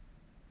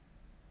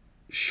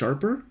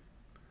sharper,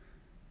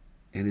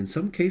 and in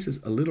some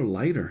cases a little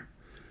lighter.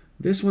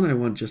 This one I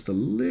want just a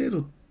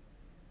little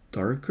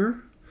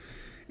darker.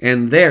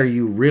 And there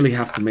you really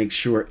have to make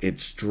sure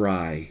it's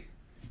dry.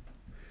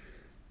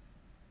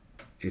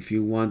 If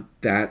you want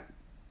that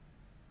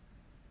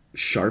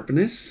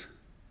sharpness,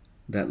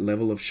 that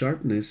level of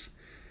sharpness,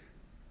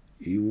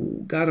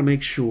 you got to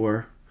make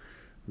sure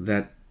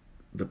that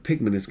the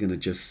pigment is going to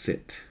just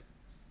sit,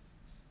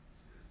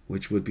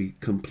 which would be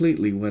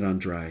completely wet on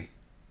dry.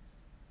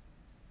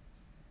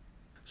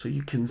 So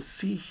you can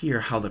see here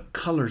how the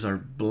colors are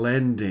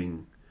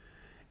blending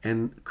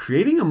and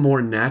creating a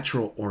more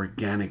natural,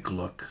 organic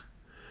look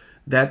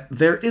that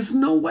there is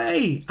no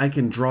way I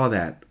can draw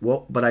that.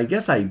 Well, but I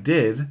guess I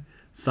did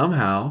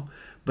somehow.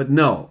 But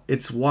no,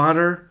 it's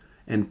water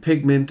and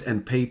pigment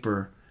and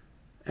paper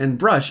and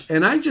brush,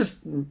 and I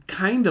just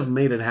kind of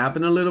made it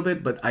happen a little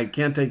bit, but I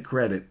can't take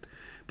credit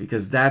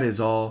because that is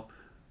all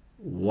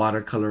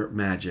watercolor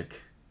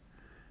magic.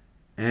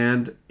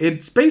 And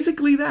it's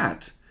basically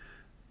that.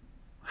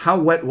 How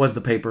wet was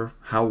the paper?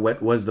 How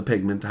wet was the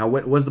pigment? How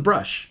wet was the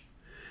brush?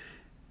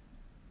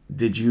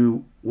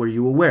 Were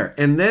you aware?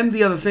 And then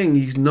the other thing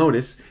you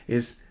notice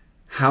is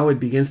how it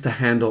begins to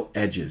handle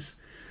edges.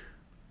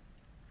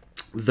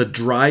 The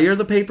drier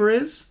the paper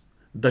is,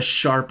 the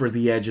sharper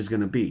the edge is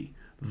going to be.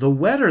 The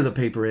wetter the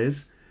paper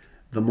is,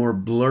 the more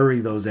blurry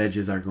those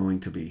edges are going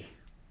to be.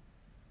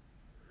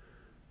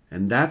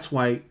 And that's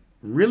why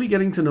really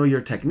getting to know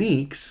your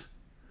techniques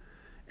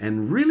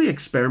and really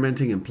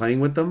experimenting and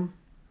playing with them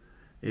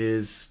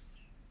is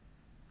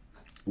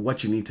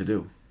what you need to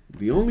do.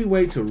 The only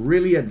way to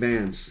really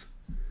advance,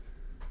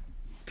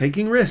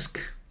 taking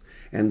risk.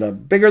 And the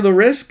bigger the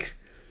risk,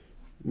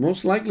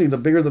 most likely the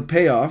bigger the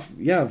payoff.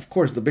 Yeah, of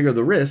course, the bigger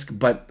the risk,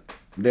 but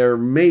there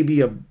may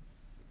be a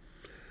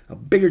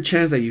bigger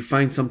chance that you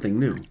find something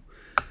new.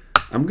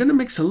 I'm going to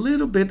mix a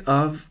little bit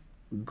of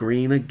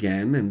green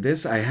again, and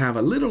this I have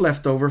a little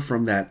left over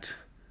from that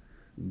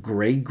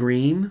gray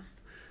green.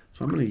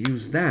 So I'm going to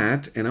use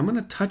that, and I'm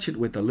going to touch it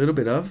with a little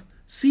bit of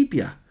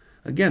sepia.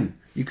 Again,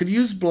 you could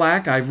use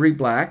black, ivory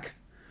black,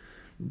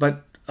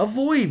 but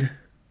avoid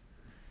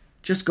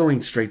just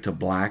going straight to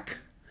black.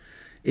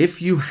 If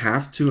you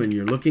have to and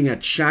you're looking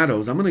at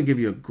shadows, I'm going to give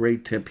you a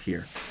great tip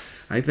here.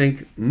 I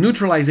think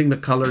neutralizing the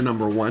color,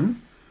 number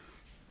one,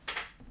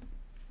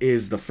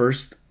 is the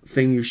first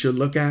thing you should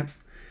look at.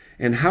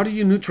 And how do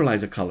you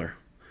neutralize a color?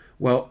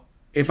 Well,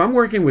 if I'm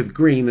working with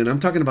green, and I'm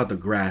talking about the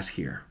grass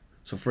here,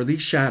 so for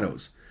these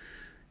shadows,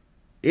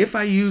 if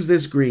I use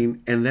this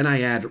green and then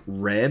I add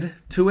red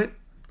to it,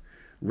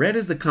 red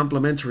is the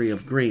complementary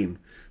of green,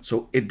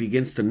 so it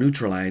begins to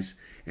neutralize,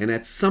 and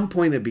at some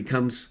point it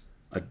becomes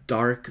a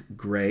dark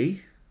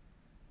gray.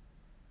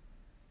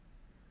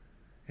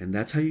 And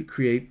that's how you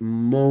create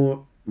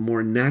more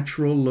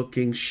natural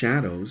looking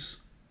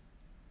shadows.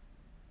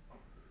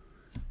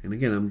 And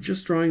again, I'm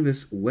just drawing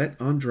this wet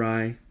on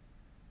dry.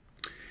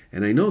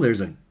 And I know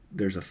there's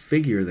a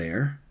figure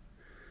there.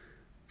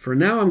 For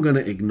now, I'm going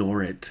to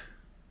ignore it.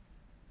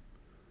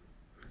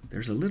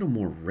 There's a little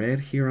more red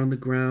here on the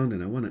ground,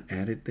 and I want to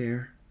add it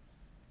there.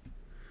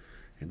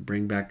 And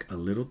bring back a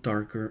little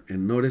darker.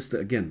 And notice that,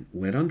 again,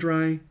 wet on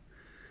dry.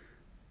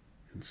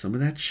 And some of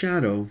that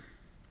shadow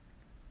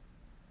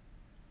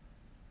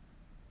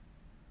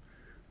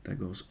that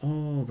goes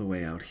all the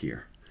way out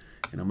here.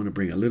 And I'm going to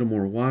bring a little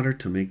more water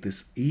to make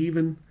this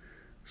even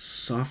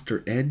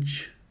softer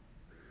edge.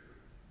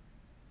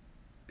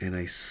 And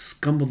I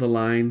scumble the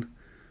line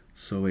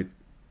so it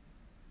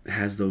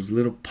has those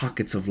little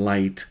pockets of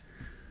light,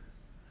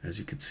 as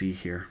you can see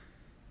here.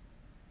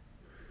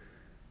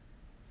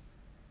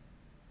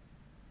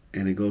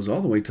 And it goes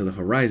all the way to the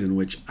horizon,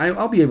 which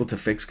I'll be able to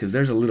fix because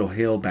there's a little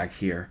hill back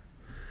here.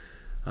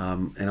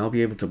 And I'll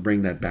be able to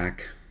bring that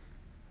back.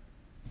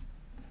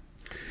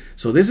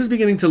 So this is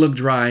beginning to look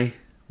dry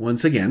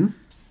once again.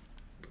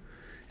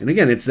 And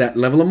again, it's that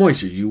level of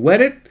moisture. You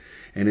wet it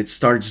and it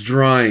starts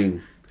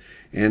drying.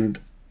 And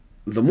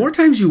the more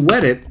times you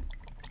wet it,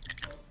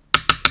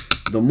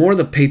 the more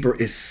the paper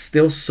is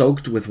still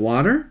soaked with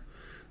water.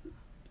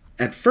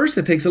 At first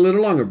it takes a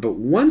little longer, but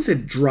once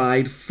it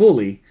dried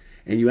fully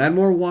and you add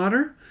more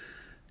water,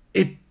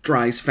 it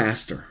dries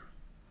faster.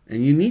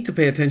 And you need to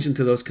pay attention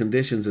to those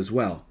conditions as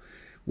well.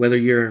 Whether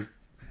you're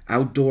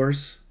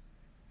outdoors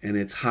and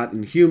it's hot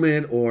and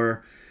humid,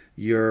 or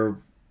you're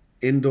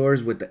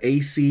indoors with the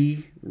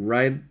AC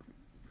right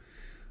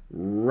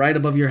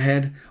above your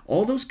head,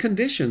 all those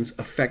conditions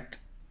affect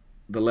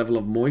the level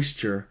of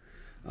moisture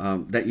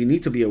that you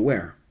need to be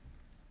aware.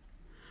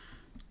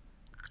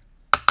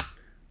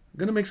 I'm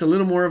going to mix a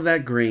little more of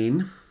that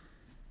green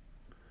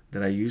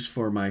that I use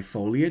for my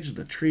foliage,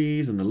 the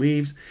trees and the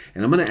leaves,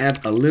 and I'm going to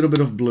add a little bit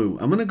of blue.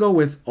 I'm going to go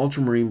with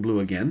ultramarine blue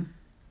again.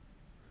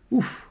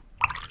 Oof.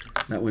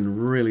 That went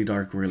really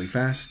dark really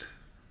fast.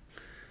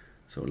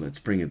 So let's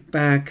bring it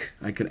back.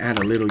 I could add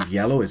a little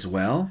yellow as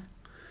well.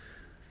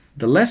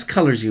 The less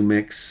colors you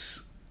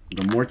mix,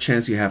 the more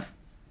chance you have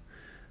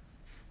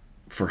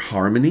for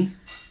harmony.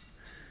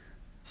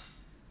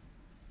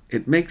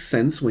 It makes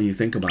sense when you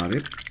think about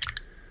it.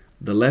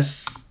 The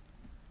less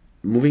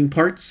moving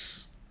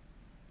parts,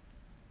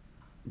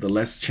 the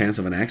less chance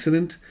of an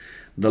accident.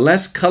 The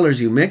less colors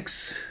you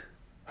mix,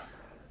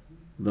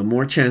 the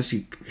more chance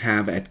you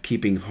have at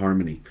keeping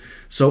harmony.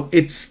 So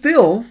it's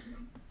still,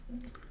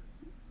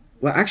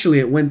 well, actually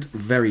it went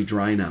very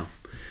dry now.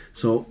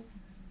 So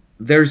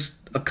there's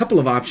a couple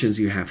of options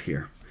you have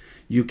here.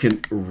 You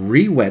can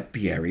re-wet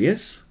the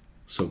areas.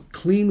 So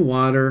clean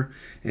water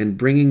and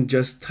bringing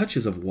just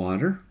touches of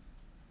water.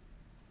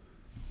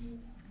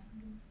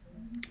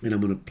 And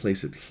I'm going to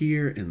place it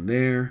here and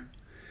there.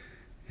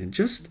 And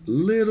just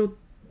little,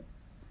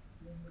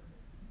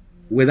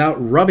 without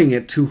rubbing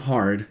it too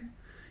hard.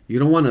 You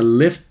don't want to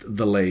lift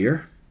the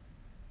layer.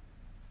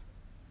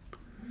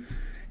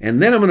 And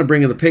then I'm going to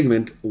bring in the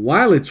pigment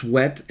while it's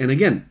wet. And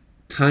again,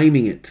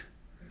 timing it.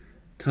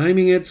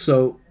 Timing it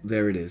so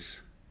there it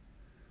is.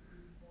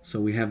 So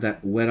we have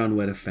that wet on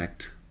wet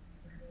effect.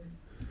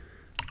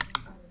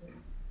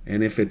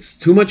 And if it's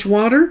too much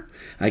water,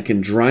 I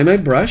can dry my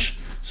brush.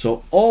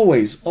 So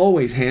always,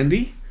 always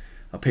handy,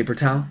 a paper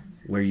towel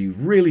where you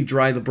really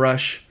dry the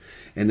brush.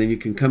 And then you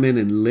can come in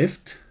and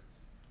lift.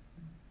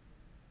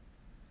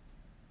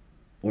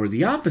 Or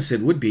the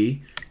opposite would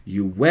be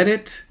you wet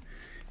it,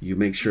 you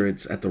make sure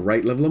it's at the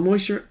right level of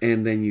moisture,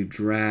 and then you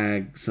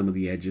drag some of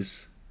the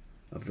edges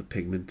of the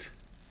pigment.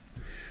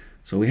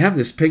 So we have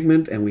this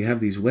pigment and we have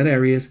these wet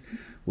areas.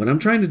 What I'm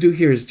trying to do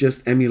here is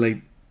just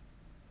emulate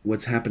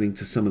what's happening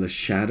to some of the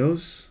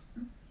shadows.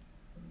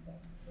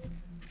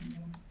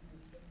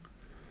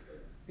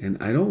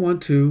 And I don't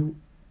want to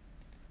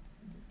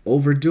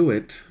overdo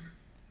it.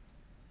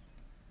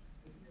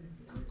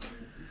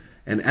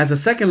 And as a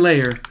second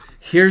layer,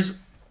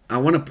 I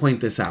want to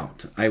point this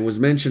out. I was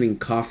mentioning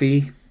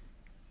coffee,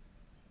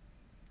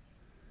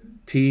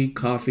 tea,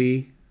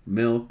 coffee,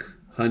 milk,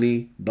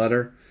 honey,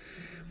 butter.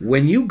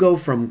 When you go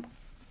from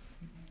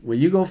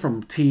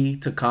tea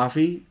to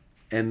coffee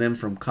and then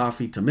from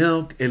coffee to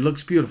milk, it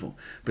looks beautiful.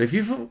 But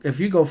if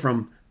you go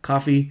from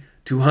coffee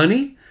to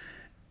honey,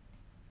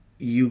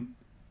 you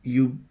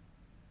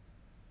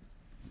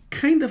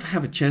kind of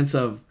have a chance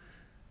of,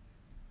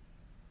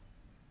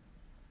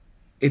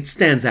 it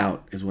stands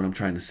out is what I'm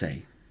trying to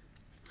say.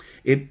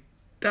 It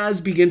does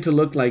begin to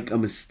look like a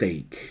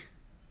mistake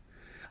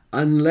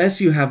unless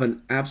you have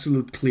an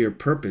absolute clear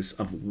purpose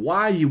of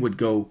why you would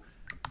go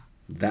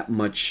that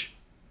much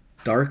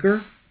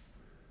darker,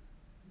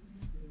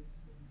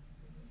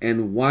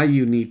 and why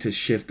you need to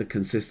shift the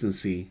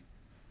consistency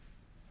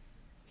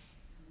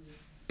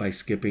by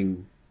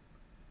skipping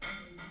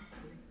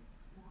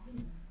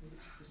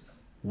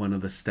one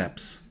of the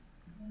steps.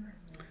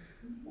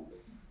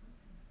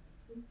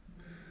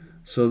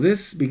 So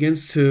this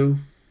begins to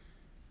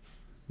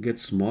get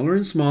smaller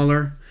and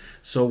smaller.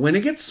 So when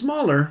it gets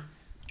smaller,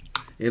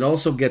 it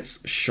also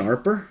gets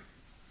sharper.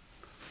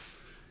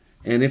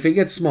 And if it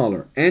gets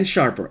smaller and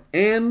sharper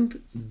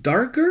and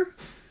darker,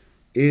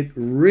 it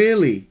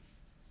really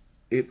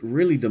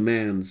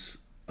demands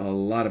a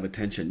lot of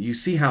attention. You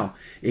see how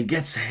it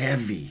gets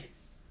heavy.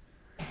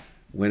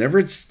 Whenever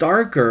it's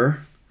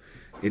darker,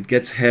 it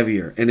gets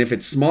heavier. And if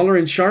it's smaller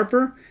and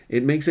sharper,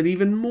 it makes it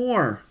even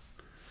more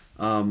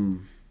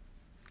of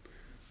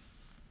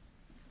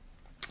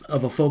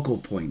a focal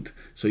point.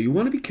 So you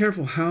want to be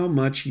careful how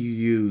much you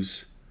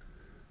use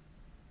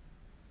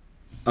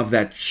of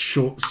that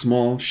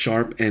small,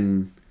 sharp,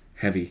 and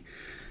heavy,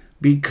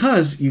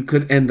 because you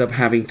could end up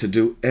having to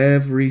do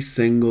every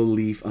single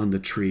leaf on the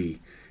tree.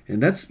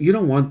 And you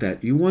don't want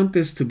that. You want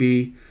this to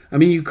be, I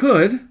mean, you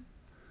could,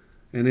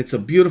 and it's a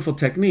beautiful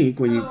technique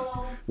when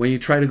you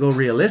try to go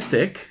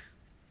realistic,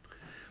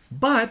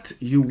 but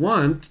you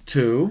want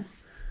to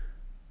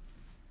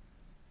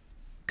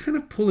kind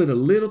of pull it a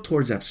little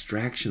towards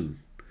abstraction.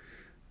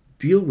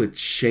 Deal with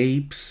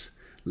shapes.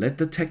 Let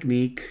the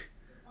technique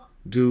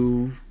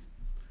do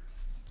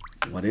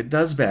what it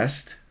does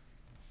best.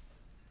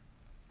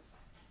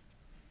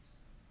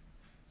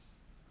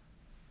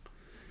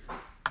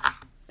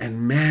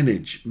 And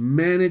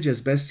manage as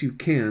best you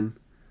can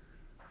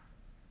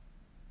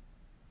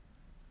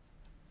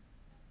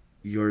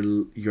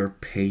your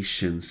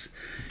patience.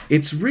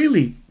 It's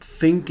really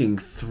thinking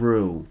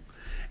through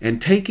and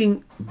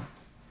taking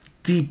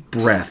deep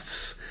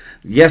breaths.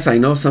 Yes, I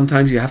know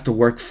sometimes you have to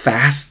work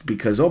fast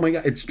because, oh my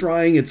God, it's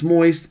drying, it's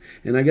moist,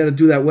 and I got to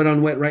do that wet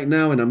on wet right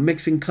now, and I'm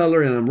mixing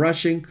color and I'm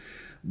rushing.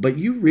 But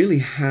you really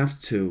have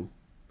to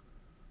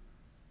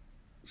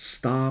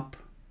stop,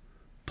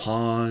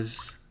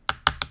 pause,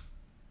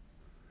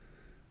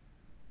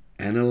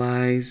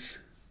 analyze,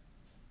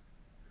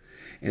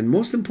 and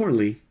most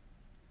importantly,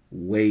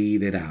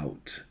 wait it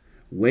out.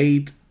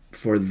 Wait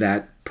for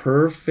that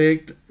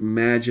perfect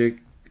magic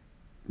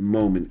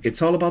moment.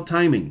 It's all about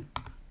timing.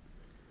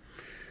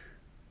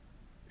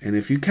 And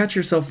if you catch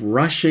yourself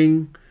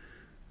rushing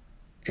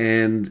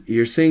and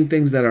you're seeing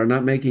things that are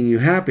not making you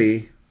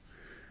happy,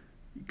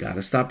 you got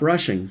to stop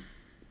rushing.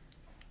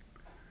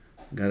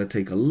 Got to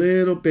take a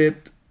little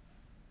bit,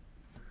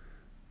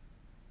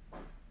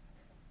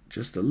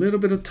 just a little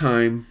bit of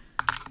time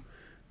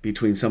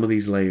between some of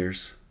these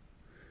layers.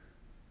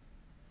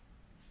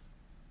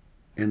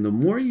 And the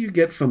more you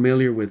get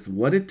familiar with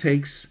what it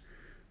takes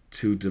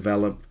to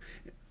develop,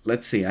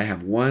 let's see, I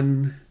have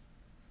 1,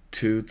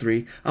 2,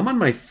 3. I'm on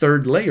my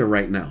 3rd layer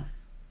right now.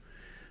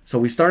 So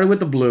we started with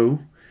the blue,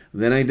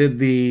 then I did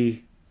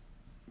the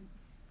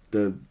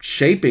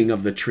shaping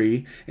of the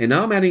tree, and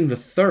now I'm adding the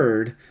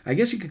 3rd. I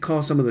guess you could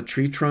call some of the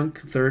tree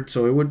trunk 3rd,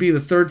 so it would be the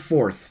 3rd,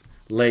 4th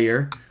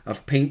layer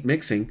of paint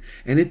mixing,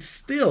 and it's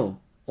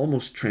still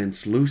almost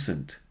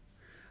translucent.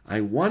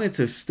 I want it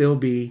to still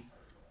be,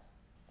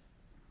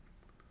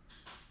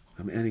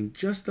 I'm adding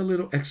just a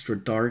little extra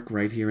dark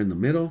right here in the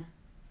middle,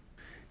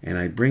 and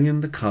I bring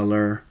in the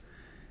color,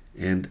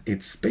 and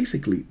it's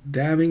basically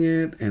dabbing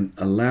it and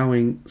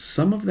allowing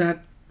some of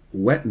that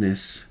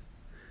wetness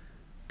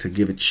to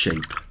give it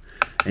shape.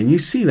 And you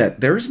see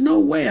that there's no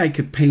way I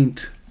could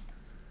paint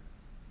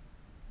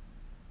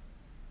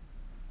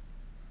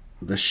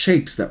the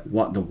shapes that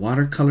the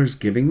watercolor's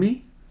giving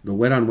me, the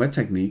wet on wet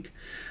technique.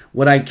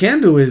 What I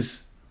can do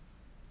is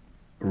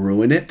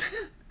ruin it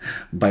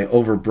by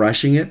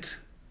overbrushing it.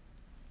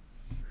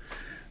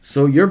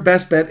 So your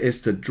best bet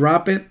is to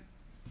drop it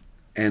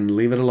and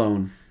leave it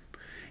alone.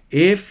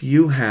 If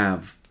you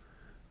have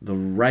the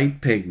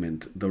right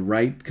pigment, the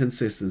right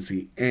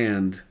consistency,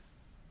 and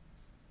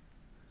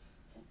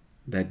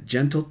that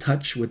gentle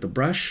touch with the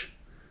brush,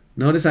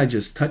 notice I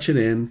just touch it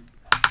in,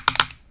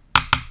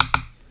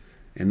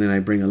 and then I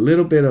bring a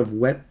little bit of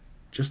wet,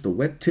 just a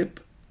wet tip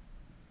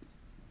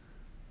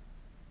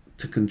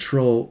to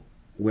control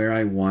where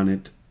I want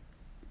it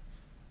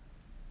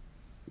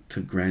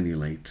to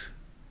granulate.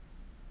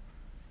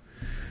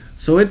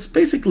 So it's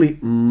basically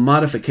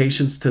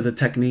modifications to the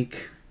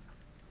technique.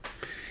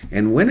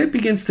 And when it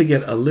begins to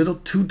get a little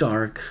too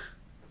dark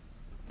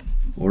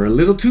or a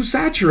little too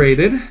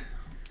saturated,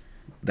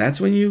 that's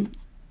when you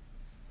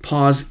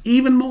pause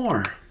even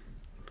more.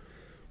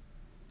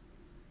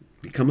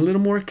 Become a little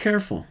more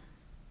careful,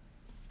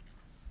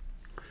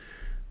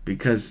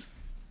 because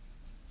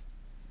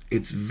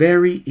it's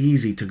very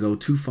easy to go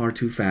too far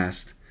too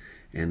fast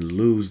and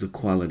lose the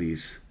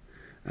qualities.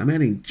 I'm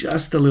adding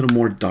just a little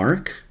more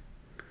dark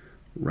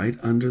right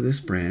under this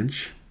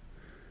branch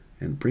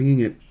and bringing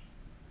it,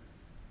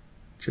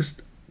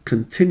 just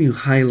continue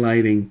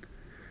highlighting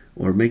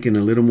or making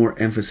a little more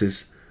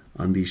emphasis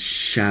on these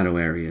shadow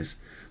areas.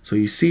 So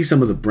you see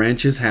some of the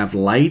branches have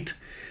light,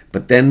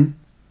 but then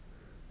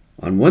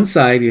on one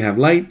side you have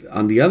light,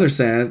 on the other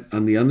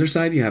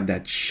side you have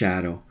that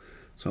shadow.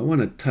 So I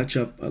want to touch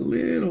up a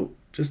little,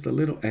 just a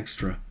little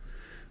extra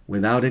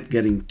without it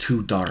getting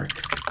too dark.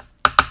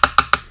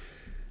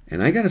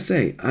 And I gotta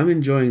say, I'm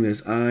enjoying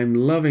this. I'm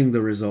loving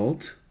the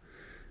result.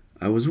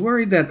 I was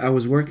worried that I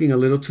was working a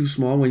little too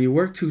small. When you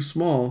work too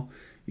small,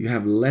 you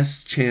have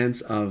less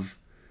chance of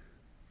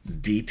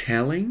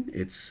detailing.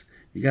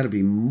 You got to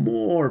be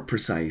more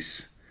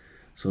precise.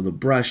 So the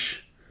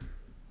brushwork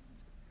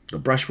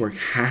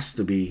has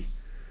to be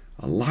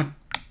a lot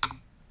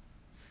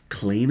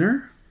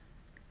cleaner.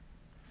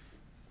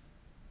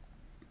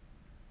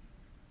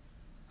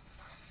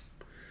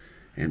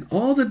 And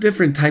all the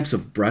different types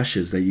of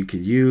brushes that you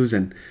can use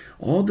and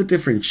all the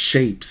different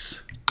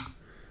shapes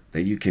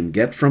that you can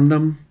get from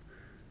them.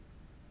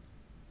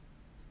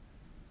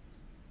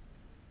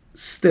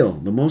 Still,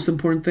 the most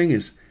important thing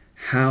is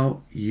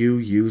how you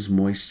use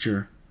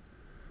moisture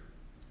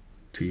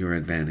to your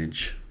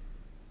advantage.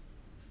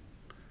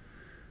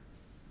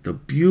 The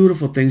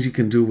beautiful things you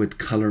can do with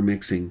color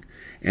mixing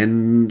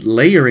and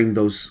layering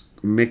those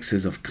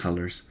mixes of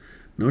colors.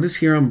 Notice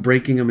here I'm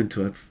breaking them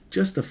into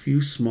just a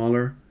few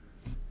smaller,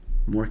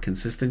 more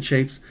consistent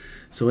shapes.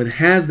 So it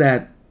has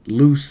that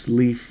loose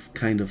leaf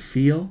kind of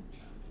feel,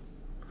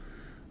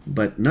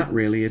 but not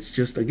really. It's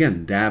just,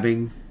 again,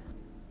 dabbing,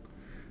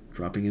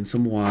 dropping in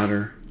some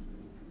water.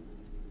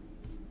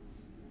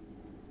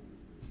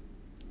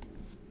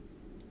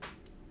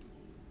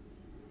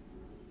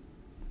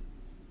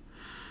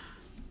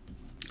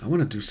 I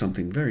want to do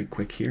something very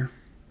quick here.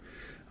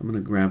 I'm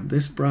going to grab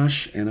this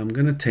brush and I'm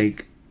going to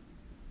take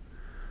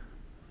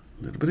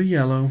a little bit of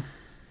yellow.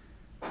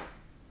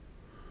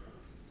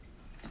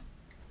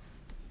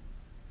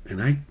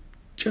 And I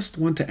just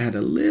want to add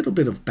a little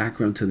bit of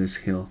background to this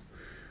hill.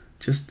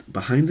 Just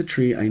behind the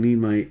tree, I need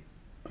my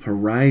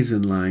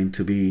horizon line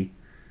to be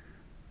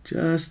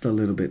just a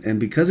little bit. And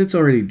because it's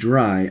already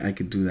dry, I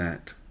could do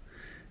that.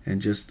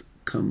 And just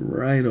come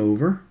right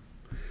over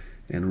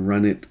and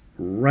run it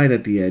right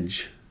at the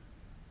edge.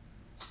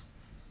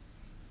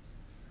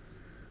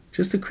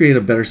 Just to create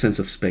a better sense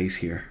of space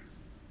here.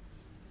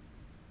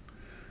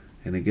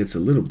 And it gets a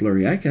little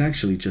blurry. I can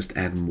actually just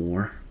add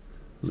more,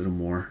 a little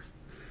more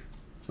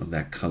of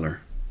that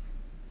color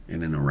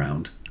in and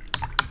around.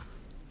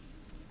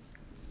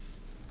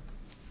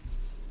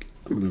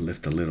 I'm going to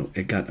lift a little.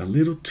 It got a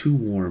little too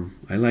warm.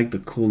 I like the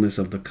coolness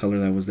of the color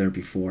that was there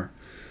before.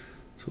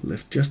 So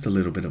lift just a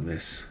little bit of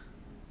this.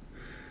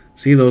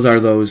 See, those are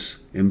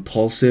those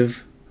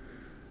impulsive.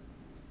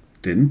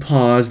 Didn't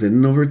pause,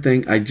 didn't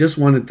overthink. I just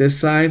wanted this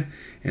side,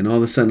 and all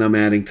of a sudden I'm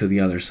adding to the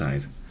other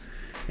side.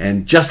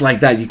 And just like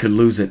that, you could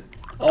lose it.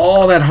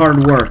 All that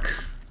hard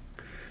work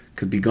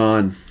could be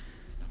gone.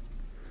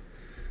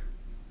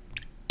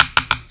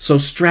 So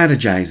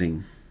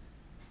strategizing,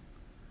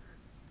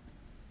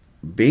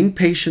 being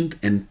patient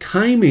and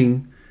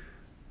timing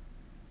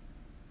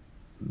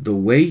the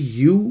way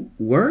you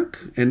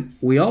work, and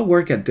we all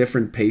work at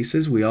different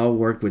paces. We all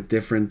work with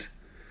different,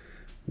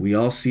 we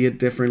all see it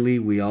differently.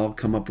 We all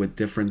come up with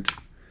different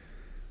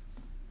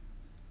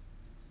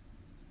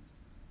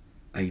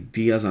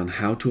ideas on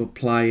how to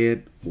apply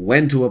it,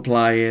 when to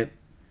apply it.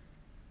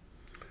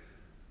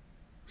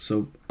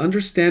 So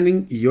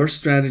understanding your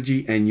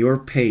strategy and your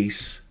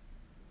pace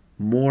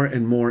more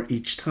and more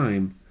each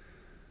time.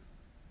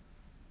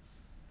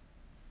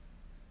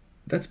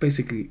 That's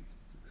basically,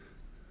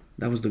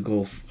 that was the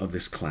goal of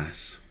this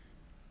class.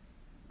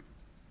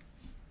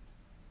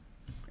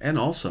 And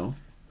also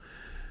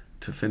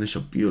to finish a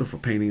beautiful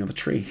painting of a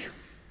tree.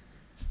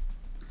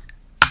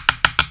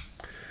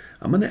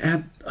 I'm going to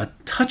add a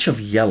touch of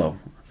yellow.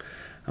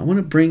 I want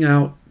to bring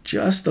out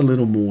just a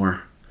little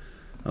more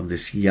of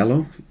this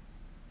yellow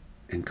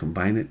and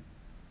combine it,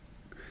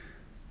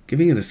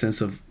 giving it a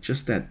sense of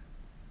just that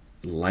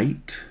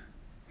light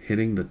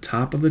hitting the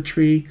top of the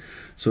tree,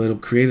 so it'll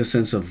create a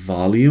sense of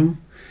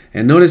volume.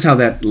 And notice how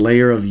that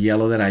layer of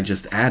yellow that I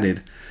just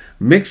added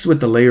mixed with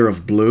the layer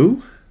of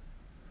blue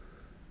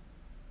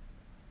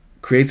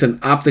creates an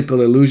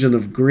optical illusion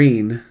of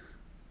green.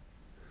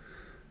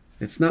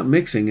 It's not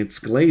mixing, it's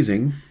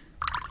glazing,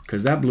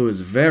 because that blue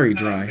is very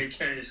dry.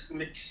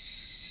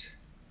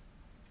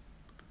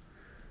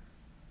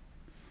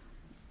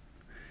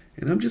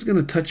 And I'm just going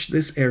to touch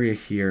this area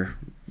here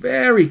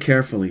very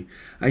carefully.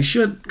 I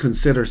should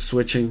consider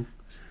switching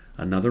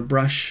another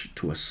brush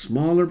to a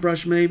smaller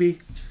brush maybe.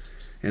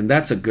 And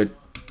that's a good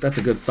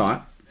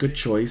thought, good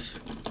choice.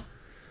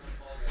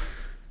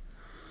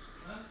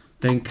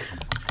 Think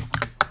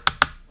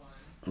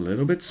a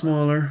little bit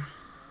smaller.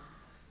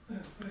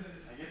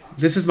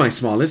 This is my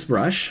smallest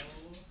brush.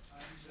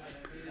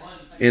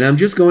 And I'm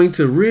just going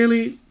to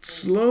really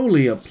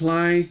slowly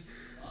apply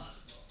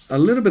a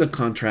little bit of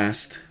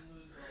contrast.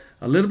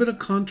 A little bit of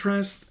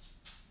contrast.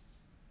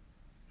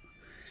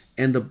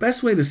 And the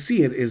best way to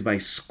see it is by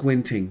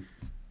squinting.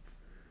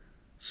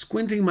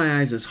 Squinting my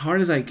eyes as hard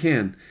as I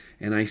can.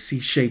 And I see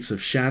shapes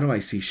of shadow. I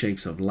see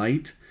shapes of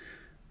light.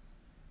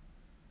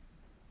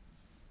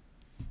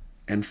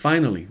 And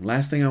finally,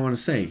 last thing I want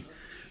to say,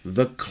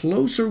 the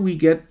closer we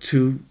get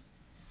to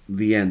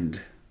the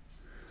end,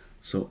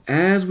 so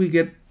as we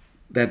get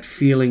that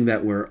feeling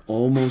that we're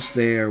almost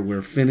there,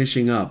 we're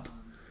finishing up,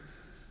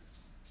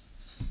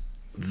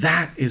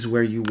 that is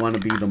where you want to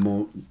be the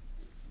most,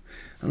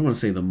 I don't want to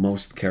say the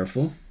most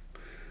careful,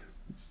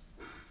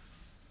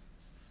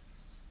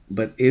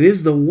 but it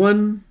is the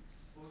one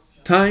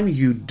time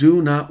you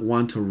do not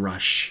want to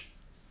rush.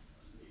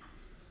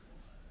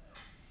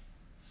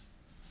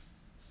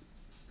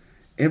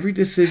 Every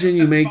decision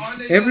you make,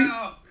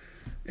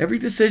 every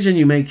decision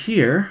you make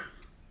here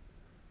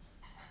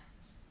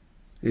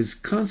is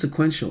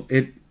consequential.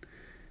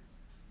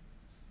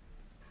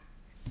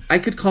 I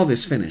could call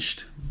this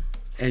finished.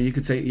 And you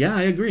could say, yeah,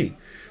 I agree.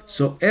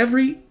 So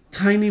every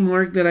tiny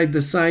mark that I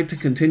decide to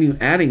continue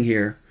adding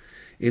here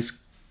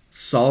is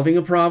solving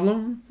a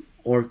problem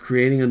or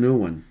creating a new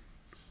one.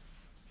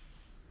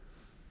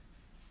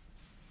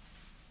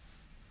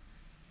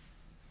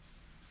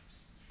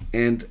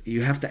 And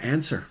you have to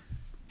answer.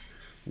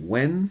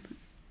 When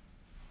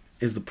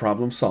is the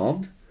problem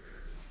solved?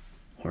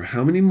 Or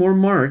how many more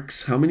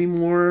marks, how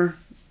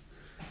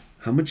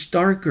much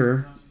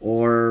darker,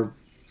 or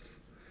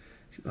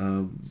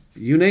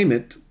you name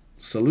it,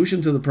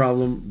 solution to the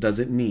problem does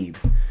it need?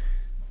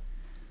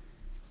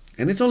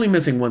 And it's only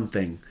missing one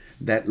thing,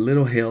 that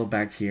little hill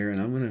back here,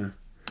 and I'm going to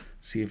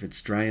see if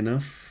it's dry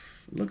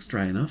enough. It looks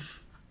dry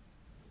enough.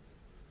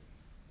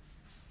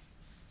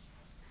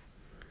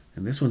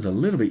 And this one's a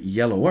little bit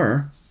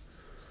yellower.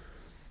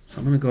 So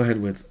I'm going to go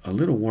ahead with a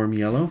little warm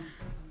yellow.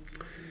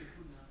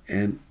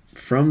 And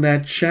from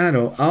that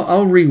shadow,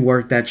 I'll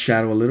rework that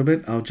shadow a little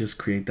bit. I'll just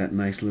create that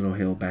nice little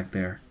hill back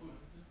there.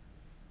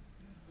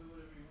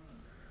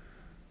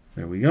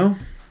 There we go.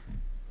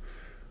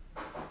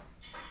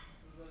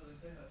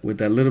 With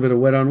that little bit of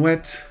wet on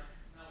wet.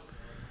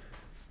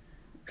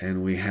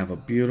 And we have a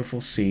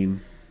beautiful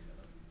scene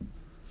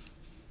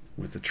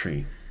with the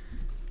tree.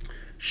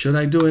 Should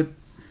I do it?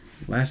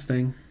 Last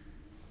thing.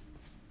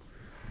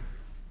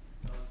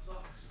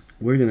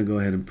 We're going to go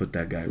ahead and put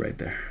that guy right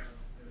there.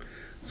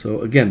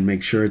 So again,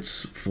 make sure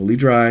it's fully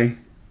dry.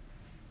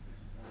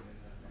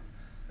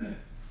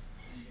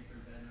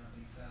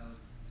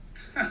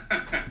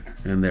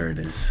 And there it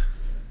is.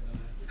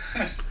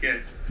 That's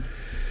good.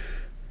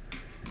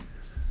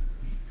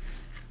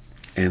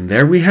 And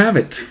there we have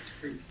it.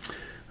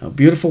 A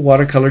beautiful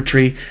watercolor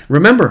tree.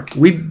 Remember,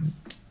 we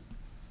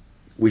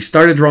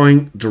started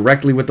drawing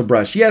directly with the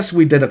brush. Yes,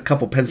 we did a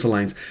couple pencil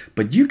lines,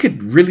 but you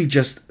could really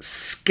just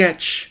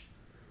sketch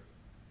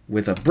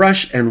with a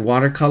brush and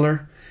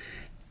watercolor,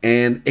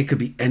 and it could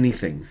be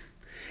anything.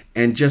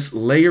 And just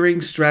layering,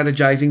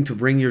 strategizing to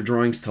bring your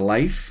drawings to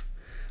life.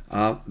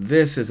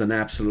 This is an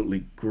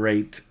absolutely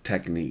great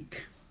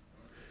technique.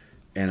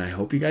 And I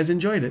hope you guys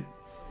enjoyed it.